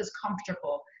feel just as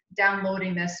comfortable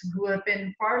downloading this, who have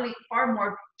been far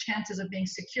more chances of being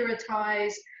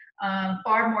securitized,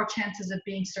 far more chances of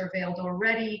being surveilled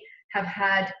already, have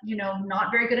had,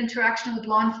 not very good interaction with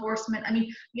law enforcement.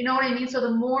 You know what I mean? So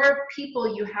the more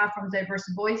people you have from diverse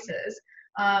voices,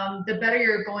 the better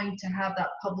you're going to have that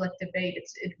public debate.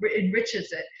 It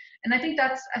enriches it. And I think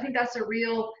that's a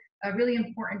really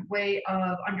important way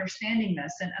of understanding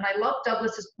this. And I love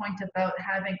Douglas's point about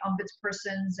having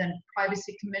ombudspersons and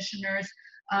privacy commissioners.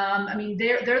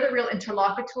 They're the real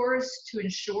interlocutors to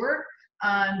ensure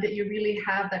that you really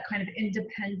have that kind of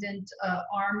independent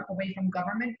arm away from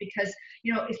government. Because,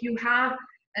 if you have,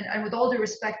 and with all due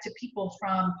respect to people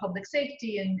from public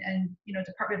safety and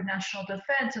Department of National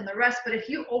Defense and the rest, but if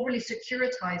you overly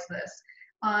securitize this,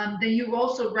 then you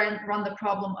also run the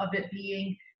problem of it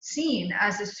being seen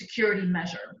as a security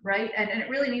measure, right? And it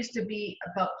really needs to be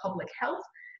about public health.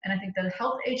 And I think that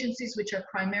health agencies, which are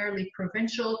primarily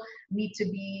provincial, need to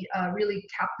be really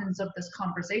captains of this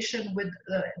conversation with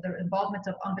the involvement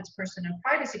of ombudsperson and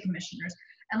privacy commissioners.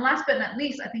 And last but not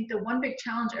least, I think the one big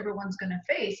challenge everyone's going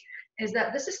to face is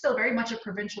that this is still very much a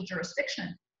provincial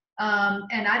jurisdiction.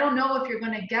 And I don't know if you're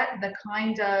going to get the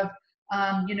kind of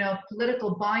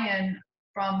political buy-in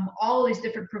from all these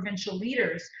different provincial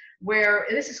leaders, where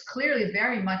this is clearly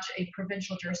very much a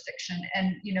provincial jurisdiction.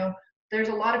 And, there's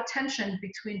a lot of tension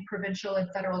between provincial and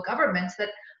federal governments that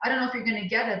I don't know if you're going to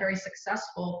get a very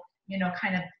successful,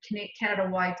 kind of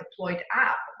Canada-wide deployed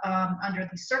app under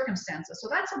these circumstances. So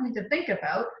that's something to think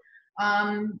about.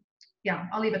 Yeah,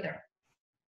 I'll leave it there.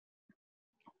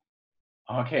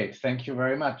 Okay, thank you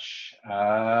very much.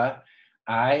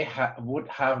 I would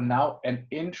have now an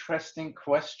interesting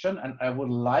question, and I would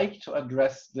like to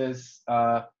address this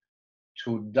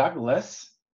to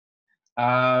Douglas.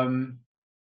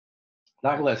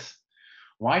 Douglas,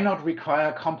 why not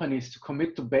require companies to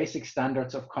commit to basic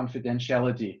standards of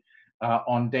confidentiality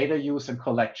on data use and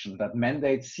collection that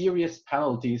mandate serious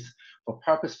penalties for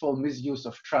purposeful misuse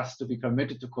of trust to be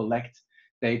permitted to collect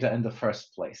data in the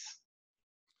first place?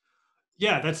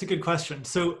 Yeah, that's a good question.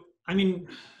 So, I mean,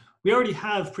 we already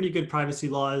have pretty good privacy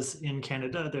laws in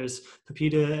Canada. There's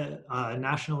PIPEDA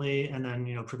nationally, and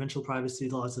then provincial privacy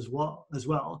laws as well.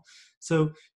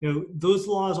 So those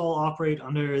laws all operate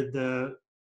under the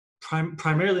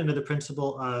primarily under the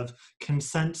principle of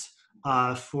consent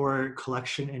for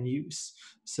collection and use.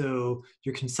 So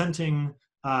you're consenting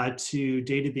to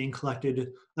data being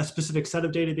collected, a specific set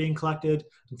of data being collected,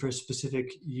 and for a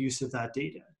specific use of that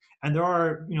data. And there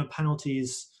are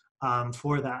penalties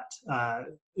for that,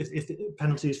 if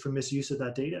penalties for misuse of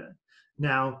that data.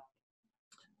 Now,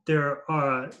 there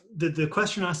are the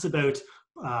question asks about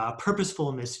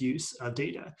purposeful misuse of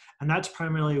data, and that's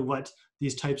primarily what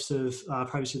these types of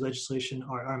privacy legislation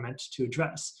are meant to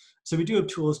address. So we do have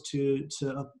tools to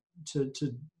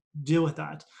deal with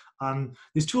that.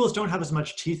 These tools don't have as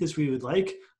much teeth as we would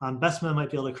like. Bessma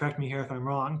might be able to correct me here if I'm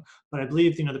wrong, but I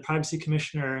believe the Privacy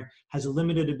Commissioner has a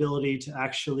limited ability to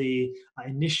actually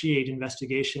initiate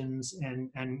investigations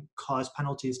and cause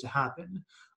penalties to happen.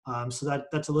 So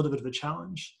that's a little bit of a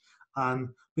challenge. But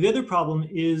the other problem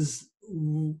is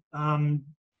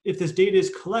if this data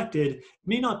is collected, it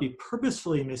may not be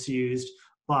purposefully misused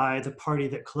by the party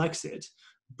that collects it,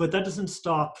 but that doesn't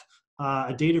stop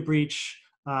a data breach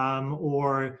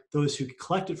or those who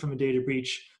collect it from a data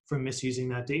breach from misusing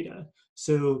that data.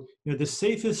 So the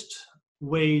safest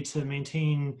way to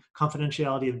maintain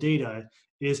confidentiality of data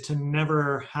is to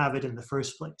never have it in the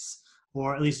first place,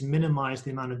 or at least minimize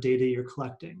the amount of data you're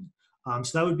collecting.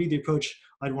 So that would be the approach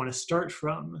I'd want to start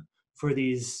from for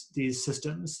these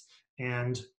systems.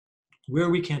 And where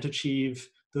we can't achieve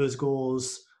those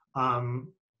goals,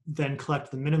 then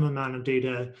collect the minimum amount of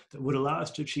data that would allow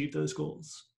us to achieve those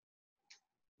goals.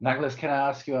 Douglas, can I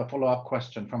ask you a follow-up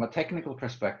question? From a technical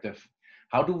perspective,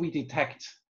 how do we detect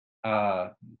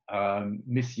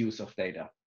misuse of data?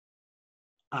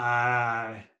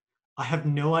 I have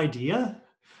no idea.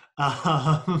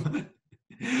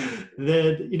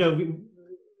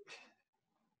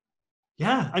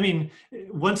 Yeah, I mean,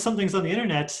 once something's on the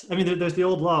internet, I mean, there's the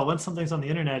old law. Once something's on the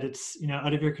internet, it's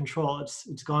out of your control.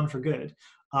 It's gone for good,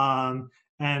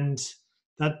 and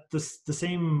that the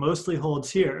same mostly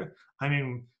holds here. I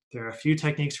mean, there are a few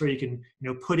techniques where you can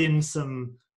put in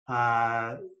some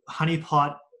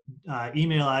honeypot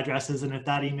email addresses, and if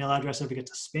that email address ever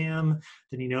gets a spam,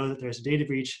 then you know that there's a data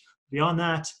breach. Beyond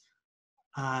that,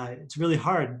 it's really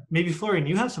hard. Maybe Florian,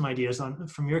 you have some ideas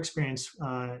from your experience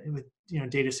with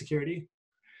data security.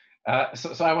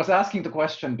 So I was asking the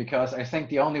question because I think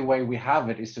the only way we have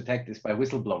it is to take this by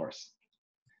whistleblowers,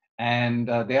 and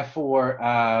therefore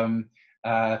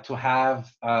to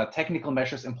have technical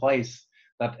measures in place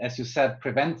that, as you said,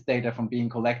 prevent data from being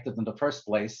collected in the first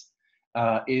place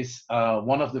is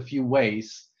one of the few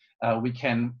ways we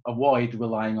can avoid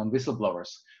relying on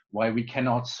whistleblowers. Why we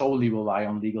cannot solely rely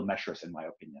on legal measures, in my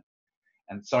opinion.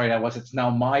 And sorry, it's now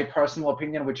my personal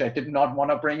opinion, which I did not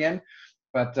want to bring in,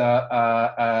 but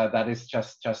that is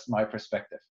just my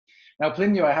perspective. Now,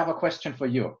 Plinio, I have a question for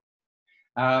you.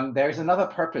 There is another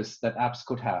purpose that apps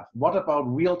could have. What about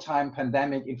real-time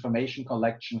pandemic information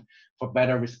collection for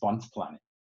better response planning?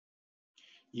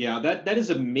 Yeah, that is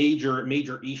a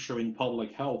major issue in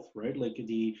public health, right? Like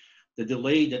the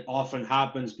delay that often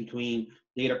happens between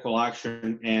data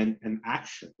collection and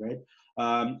action, right?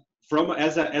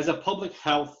 As a public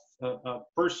health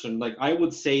person, like I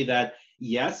would say that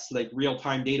yes, like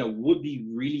real-time data would be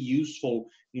really useful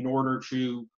in order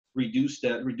to reduce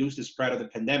the spread of the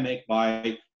pandemic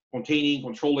by containing,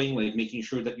 controlling, like making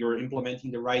sure that you're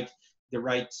implementing the right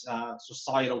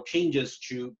societal changes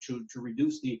to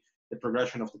reduce the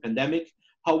progression of the pandemic.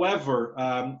 However,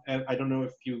 I don't know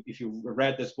if you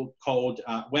read this book called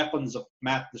Weapons of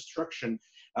Mass Destruction.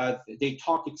 They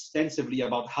talk extensively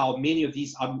about how many of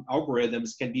these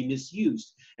algorithms can be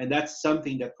misused, and that's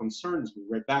something that concerns me.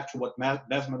 Right back to what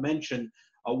Bessma mentioned.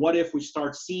 What if we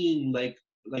start seeing like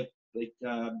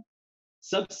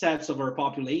subsets of our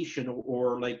population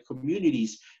or like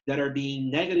communities that are being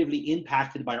negatively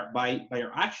impacted by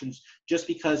our actions just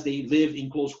because they live in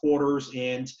close quarters,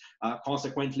 and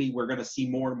consequently we're going to see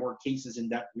more and more cases in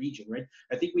that region, right?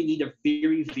 I think we need a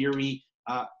very, very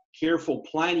careful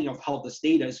planning of how this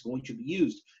data is going to be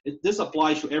used. This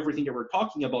applies to everything that we're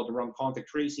talking about around contact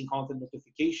tracing, content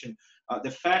notification.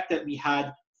 The fact that we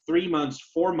had 3 months,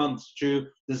 4 months to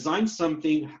design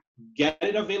something, get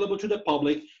it available to the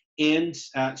public, and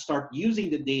start using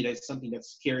the data is something that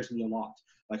scares me a lot.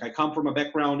 Like, I come from a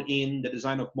background in the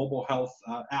design of mobile health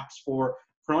apps for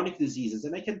chronic diseases,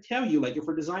 and I can tell you, like, if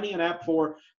we're designing an app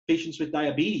for patients with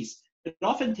diabetes, it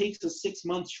often takes us 6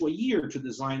 months to a year to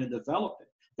design and develop it,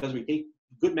 because we take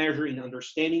good measure in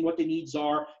understanding what the needs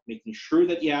are, making sure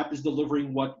that the app is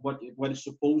delivering what it's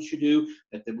supposed to do,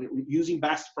 that we're using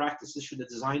best practices to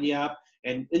design the app.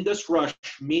 And in this rush,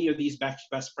 many of these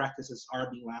best practices are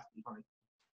being left behind.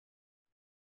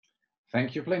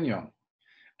 Thank you, Plinio.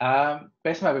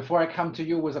 Bessma, before I come to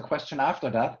you with a question after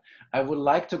that, I would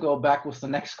like to go back with the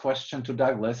next question to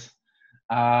Douglas.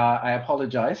 I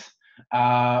apologize,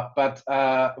 but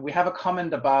we have a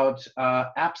comment about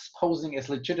apps posing as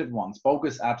legitimate ones,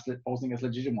 bogus apps posing as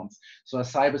legitimate ones, so a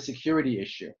cybersecurity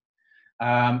issue.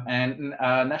 And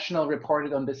National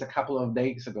reported on this a couple of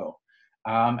days ago.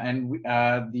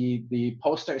 The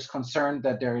poster is concerned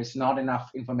that there is not enough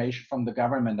information from the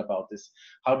government about this.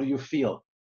 How do you feel,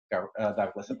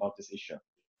 Douglas, about this issue?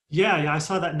 Yeah, I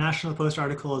saw that National Post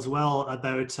article as well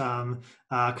about kind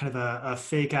of a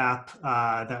fake app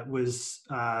that was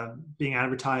being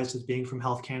advertised as being from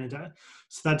Health Canada.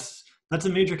 So that's a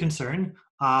major concern.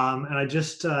 And I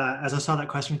just, as I saw that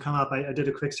question come up, I did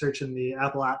a quick search in the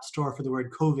Apple App Store for the word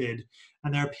COVID,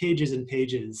 and there are pages and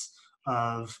pages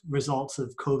of results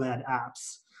of COVID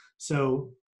apps. So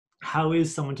how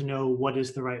is someone to know what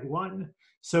is the right one?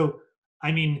 So,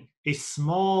 I mean, a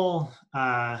small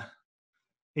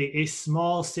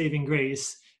saving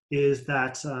grace is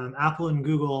that Apple and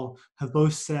Google have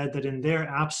both said that in their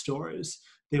app stores,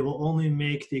 they will only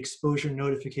make the exposure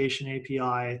notification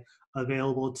API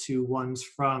available to ones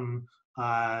from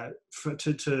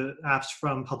to apps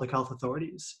from public health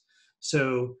authorities.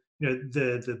 So, you know,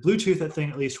 the Bluetooth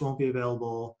thing at least won't be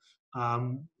available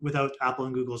without Apple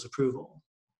and Google's approval.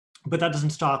 But that doesn't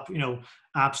stop, you know,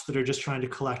 apps that are just trying to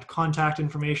collect contact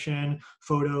information,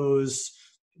 photos,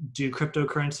 do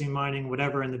cryptocurrency mining,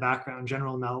 whatever in the background,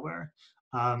 general malware.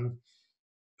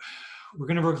 We're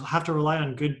going to have to rely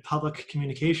on good public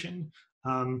communication.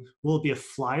 Will it be a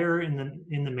flyer in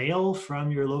the mail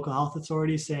from your local health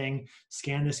authority saying,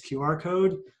 scan this QR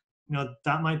code? You know,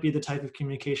 that might be the type of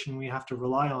communication we have to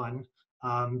rely on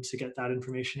to get that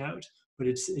information out. But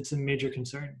it's a major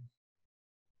concern.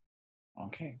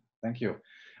 Okay, thank you.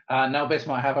 Now,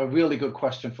 Bessma, I have a really good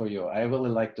question for you. I really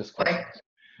like this question.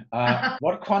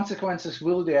 What consequences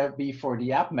will there be for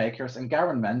the app makers and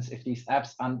governments if these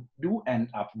apps do end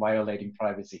up violating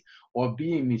privacy or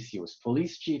being misused?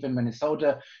 Police chief in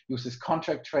Minnesota uses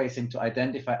contact tracing to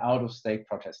identify out-of-state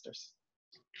protesters.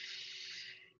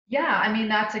 Yeah, I mean,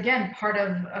 that's again part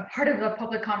of the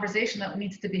public conversation that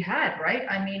needs to be had, right?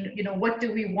 I mean, you know, what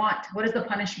do we want? What is the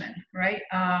punishment, right?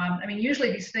 I mean,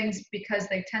 usually these things, because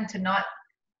they tend to not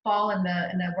fall in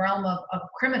the realm of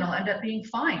criminal, end up being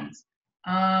fines.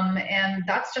 And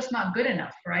that's just not good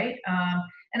enough, right?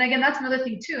 And again, that's another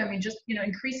thing too. I mean, just, you know,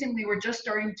 increasingly we're just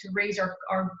starting to raise our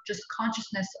just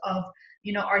consciousness of,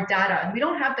 you know, our data. And we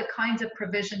don't have the kinds of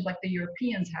provisions like the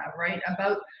Europeans have, right?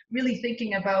 About really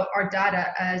thinking about our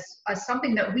data as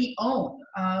something that we own.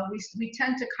 We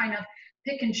tend to kind of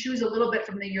pick and choose a little bit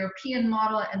from the European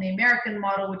model and the American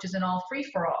model, which is an all free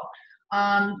for all.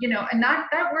 You know, and that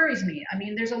worries me. I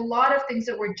mean, there's a lot of things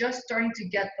that we're just starting to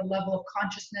get the level of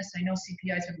consciousness. I know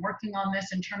CPI has been working on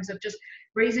this in terms of just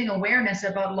raising awareness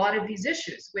about a lot of these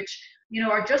issues, which, you know,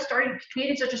 are just starting,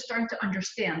 Canadians are just starting to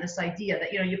understand this idea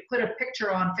that, you know, you put a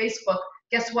picture on Facebook,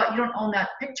 guess what? You don't own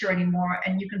that picture anymore,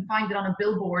 and you can find it on a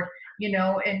billboard, you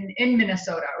know, in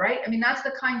Minnesota, right? I mean, that's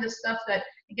the kind of stuff that,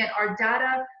 again, our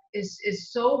data is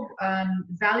so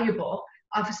valuable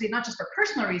obviously not just for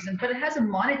personal reasons, but it has a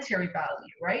monetary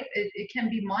value, right? It can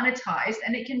be monetized,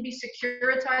 and it can be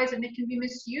securitized, and it can be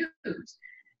misused.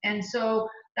 And so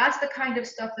that's the kind of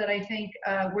stuff that I think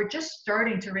we're just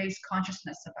starting to raise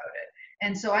consciousness about it.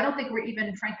 And so I don't think we're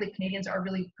even, frankly, Canadians are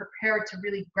really prepared to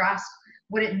really grasp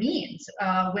what it means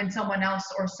when someone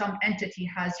else or some entity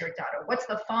has your data. What's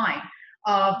the fine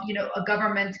of, you know, a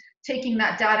government taking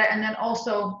that data and then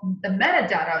also the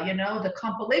metadata, you know, the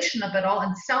compilation of it all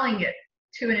and selling it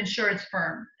to an insurance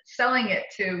firm, selling it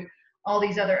to all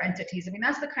these other entities. I mean,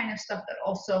 that's the kind of stuff that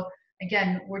also,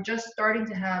 again, we're just starting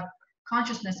to have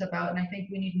consciousness about, and I think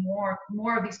we need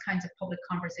more of these kinds of public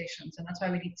conversations, and that's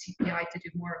why we need CPI to do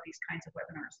more of these kinds of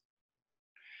webinars.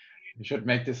 You should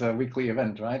make this a weekly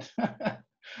event, right?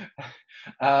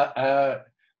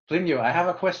 Plinio, I have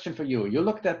a question for you. You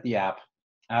looked at the app,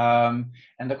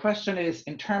 and the question is,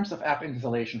 in terms of app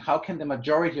installation, how can the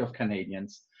majority of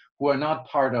Canadians who are not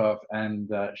part of, and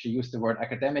she used the word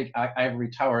academic ivory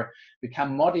tower,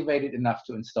 become motivated enough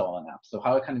to install an app? So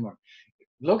how can it work?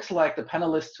 Looks like the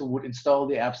panelists who would install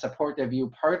the app support their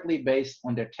view partly based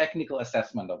on their technical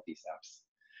assessment of these apps.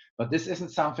 But this isn't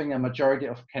something a majority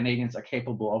of Canadians are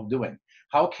capable of doing.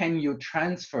 How can you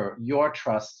transfer your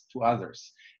trust to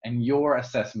others and your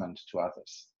assessment to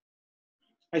others?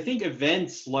 I think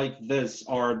events like this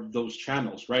are those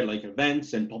channels, right? Like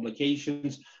events and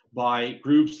publications by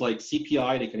groups like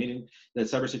CPI, the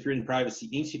Cybersecurity and Privacy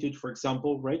Institute, for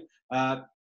example, right?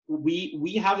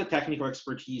 We have the technical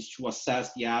expertise to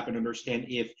assess the app and understand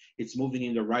if it's moving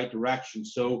in the right direction.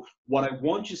 So what I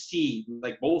want to see,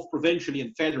 like both provincially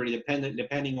and federally,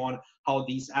 depending on how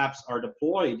these apps are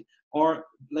deployed, are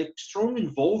like strong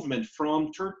involvement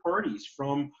from third parties,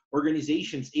 from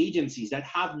organizations, agencies that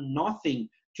have nothing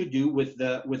to do with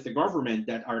the government,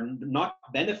 that are not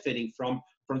benefiting from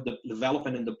the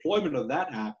development and deployment of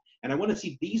that app. And I want to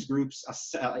see these groups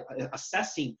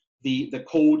assessing the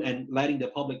code and letting the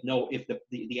public know if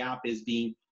the app is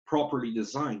being properly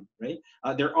designed, right?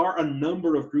 There are a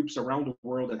number of groups around the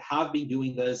world that have been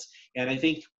doing this, and I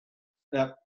think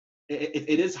that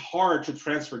it is hard to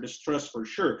transfer this trust for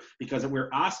sure, because we're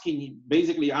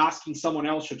basically asking someone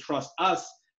else to trust us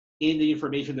in the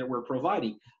information that we're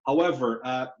providing. However,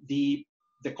 the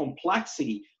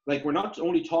complexity, like we're not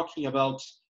only talking about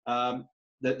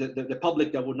the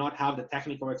public that would not have the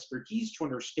technical expertise to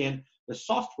understand the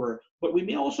software, but we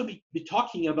may also be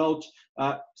talking about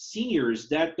seniors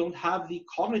that don't have the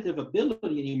cognitive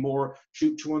ability anymore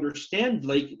to understand,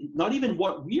 like, not even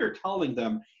what we are telling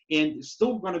them, and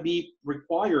still going to be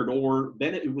required or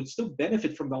it would still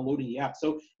benefit from downloading the app.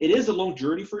 So it is a long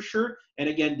journey for sure. And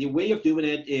again, the way of doing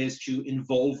it is to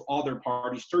involve other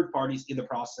parties, third parties in the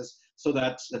process, so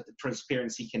that the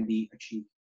transparency can be achieved.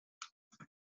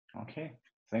 Okay,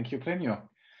 thank you, Plinio.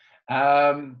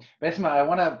 Bessma, I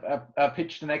want to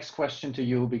pitch the next question to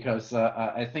you, because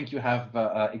I think you have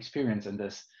experience in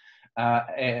this.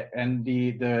 And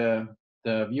the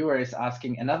viewer is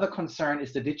asking, another concern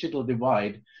is the digital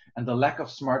divide and the lack of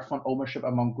smartphone ownership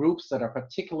among groups that are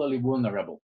particularly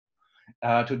vulnerable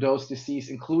to those diseases,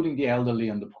 including the elderly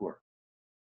and the poor,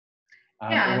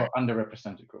 or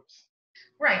underrepresented groups.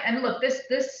 Right, and look,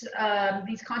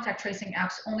 these contact tracing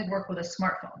apps only work with a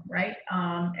smartphone, right?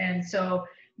 And so,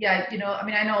 yeah, you know, I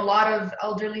mean, I know a lot of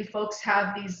elderly folks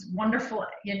have these wonderful,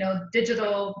 you know,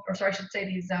 digital, or sorry, I should say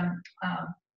these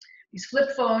flip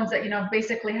phones that, you know,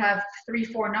 basically have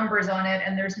 3-4 numbers on it,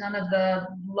 and there's none of the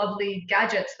lovely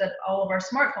gadgets that all of our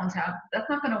smartphones have. That's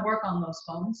not going to work on those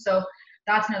phones. So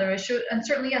that's another issue. And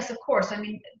certainly, yes, of course. I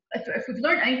mean, if we've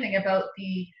learned anything about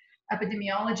the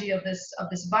epidemiology of this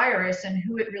virus and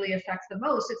who it really affects the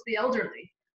most, it's the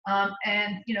elderly.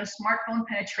 And, you know, smartphone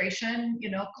penetration, you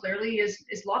know, clearly is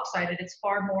lopsided. It's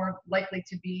far more likely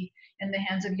to be in the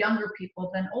hands of younger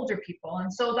people than older people.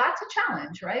 And so that's a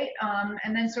challenge, right?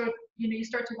 And then sort of, you know, you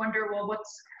start to wonder, well,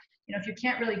 what's, you know, if you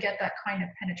can't really get that kind of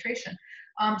penetration.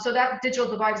 So that digital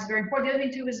divide is very important. The other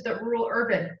thing too is the rural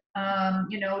urban.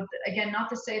 You know, again, not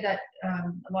to say that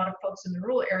a lot of folks in the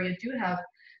rural area do have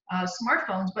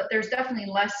smartphones, but there's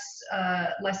definitely less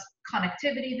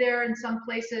connectivity there in some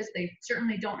places. They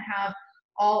certainly don't have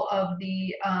all of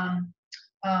the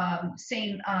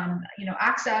same you know,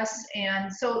 access,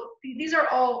 and so these are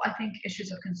all, I think,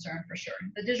 issues of concern for sure.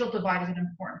 The digital divide is an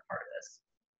important part of this.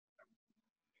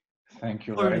 Thank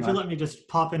you. Florian, if you let me just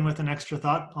pop in with an extra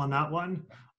thought on that one.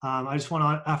 I just want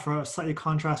to offer a slightly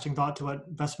contrasting thought to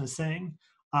what Bessma is saying.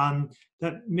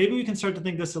 That maybe we can start to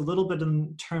think this a little bit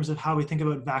in terms of how we think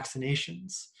about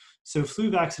vaccinations. So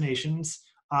flu vaccinations,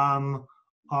 not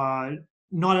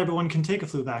everyone can take a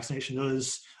flu vaccination.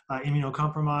 Those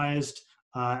immunocompromised,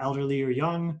 elderly or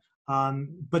young,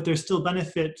 but there's still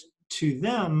benefit to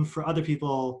them for other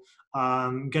people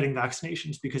getting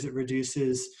vaccinations because it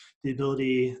reduces the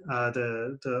ability,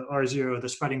 the R0, the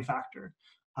spreading factor.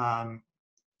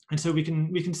 And so we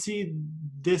can see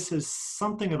this as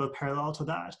something of a parallel to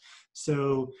that.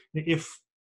 So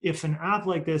if an app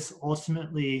like this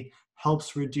ultimately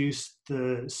helps reduce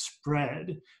the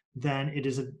spread, then it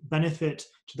is a benefit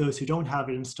to those who don't have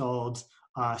it installed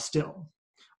still.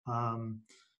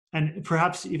 And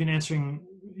perhaps even answering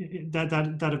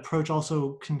that approach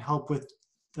also can help with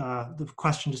the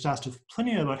question just asked of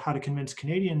Plinio about how to convince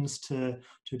Canadians to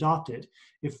adopt it.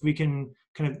 If we can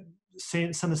kind of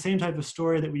send the same type of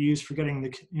story that we use for getting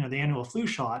the annual flu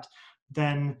shot,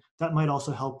 then that might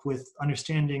also help with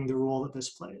understanding the role that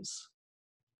this plays.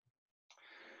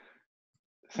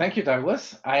 Thank you,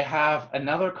 Douglas. I have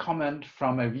another comment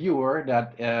from a viewer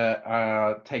that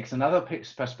takes another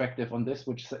perspective on this,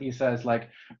 which he says, like,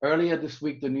 earlier this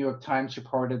week, the New York Times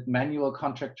reported manual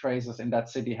contact tracers in that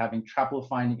city having trouble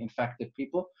finding infected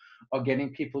people or getting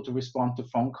people to respond to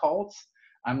phone calls.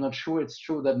 I'm not sure it's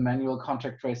true that manual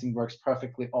contact tracing works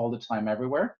perfectly all the time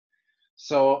everywhere.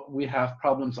 So we have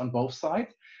problems on both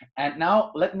sides. And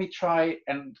now let me try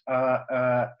and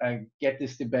get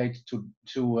this debate to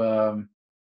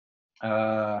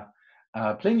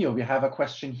Plinio. We have a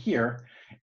question here.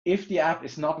 If the app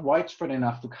is not widespread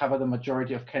enough to cover the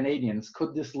majority of Canadians,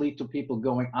 could this lead to people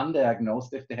going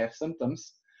undiagnosed if they have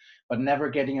symptoms, but never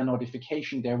getting a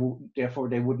notification? Therefore,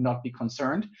 they would not be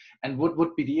concerned. And what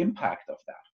would be the impact of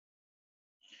that?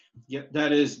 Yeah,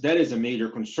 that is a major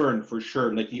concern for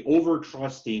sure. Like the over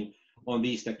trusting on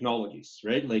these technologies,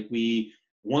 right? Like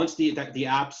once the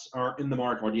apps are in the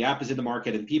market, or the app is in the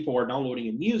market and people are downloading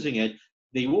and using it,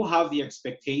 they will have the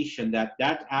expectation that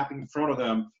that app in front of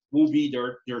them will be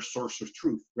their source of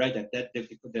truth, right? That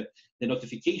the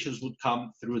notifications would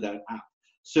come through that app.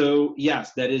 So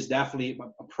yes, that is definitely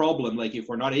a problem. Like if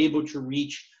we're not able to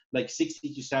reach like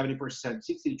 60 to 70%,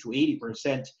 60 to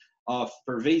 80% of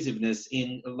pervasiveness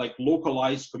in like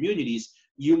localized communities,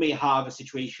 you may have a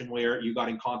situation where you got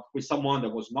in contact with someone that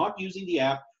was not using the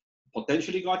app,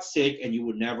 potentially got sick, and you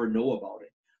would never know about it.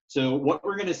 So what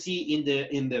we're going to see in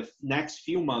the next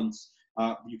few months,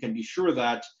 you can be sure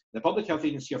that the Public Health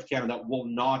Agency of Canada will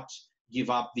not give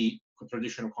up the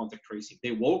traditional contact tracing.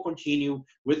 They will continue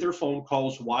with their phone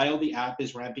calls while the app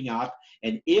is ramping up.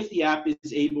 And if the app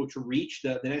is able to reach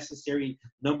the necessary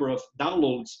number of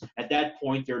downloads, at that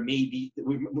point, we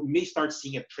may start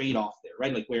seeing a trade-off there,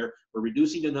 right? Like where we're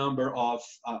reducing the number of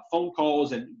phone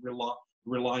calls and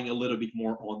relying a little bit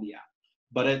more on the app.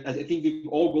 But I think it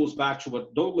all goes back to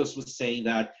what Douglas was saying,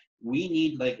 that we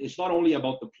need, like, it's not only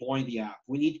about deploying the app.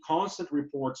 We need constant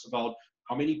reports about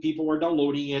how many people are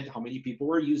downloading it, how many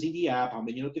people are using the app, how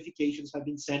many notifications have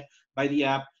been sent by the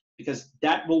app, because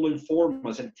that will inform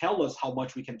us and tell us how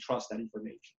much we can trust that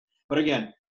information. But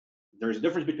again, there's a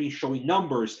difference between showing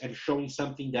numbers and showing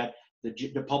something that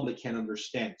the public can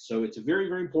understand. So it's very,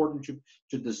 very important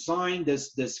to design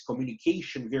this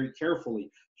communication very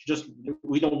carefully.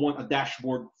 We don't want a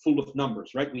dashboard full of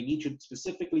numbers, right? We need to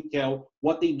specifically tell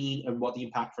what they mean and what the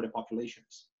impact for the population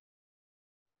is.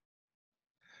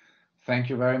 Thank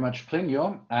you very much,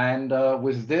 Plinio. And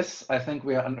with this, I think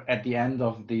we are at the end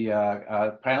of the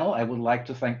panel. I would like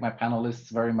to thank my panelists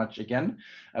very much again.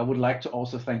 I would like to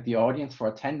also thank the audience for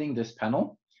attending this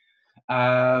panel.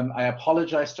 I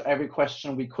apologize to every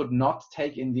question we could not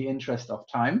take in the interest of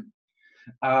time.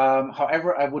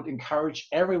 However, I would encourage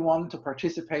everyone to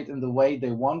participate in the way they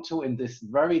want to in this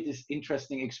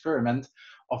interesting experiment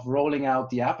of rolling out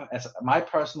the app. As my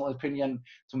personal opinion,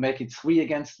 to make it 3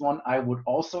 against 1, I would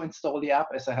also install the app,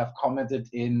 as I have commented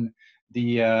in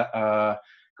the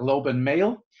Globe and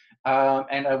Mail.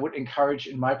 And I would encourage,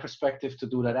 in my perspective, to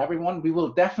do that, everyone. We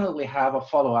will definitely have a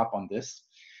follow-up on this.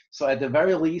 So at the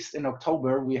very least, in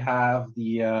October, we have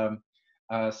the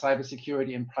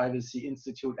Cybersecurity and Privacy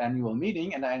Institute annual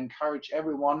meeting, and I encourage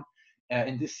everyone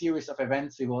in this series of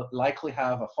events, we will likely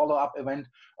have a follow-up event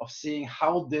of seeing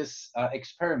how this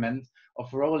experiment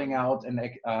of rolling out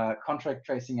a contract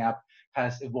tracing app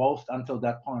has evolved until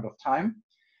that point of time.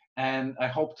 And I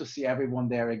hope to see everyone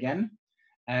there again.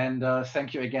 And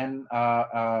thank you again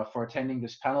for attending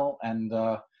this panel, and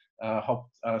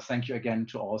thank you again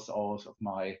to all of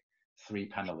my 3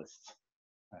 panelists.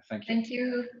 Thank you. Thank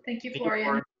you. Thank you,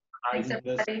 Florian. Thanks,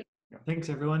 everybody. Thanks,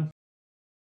 everyone.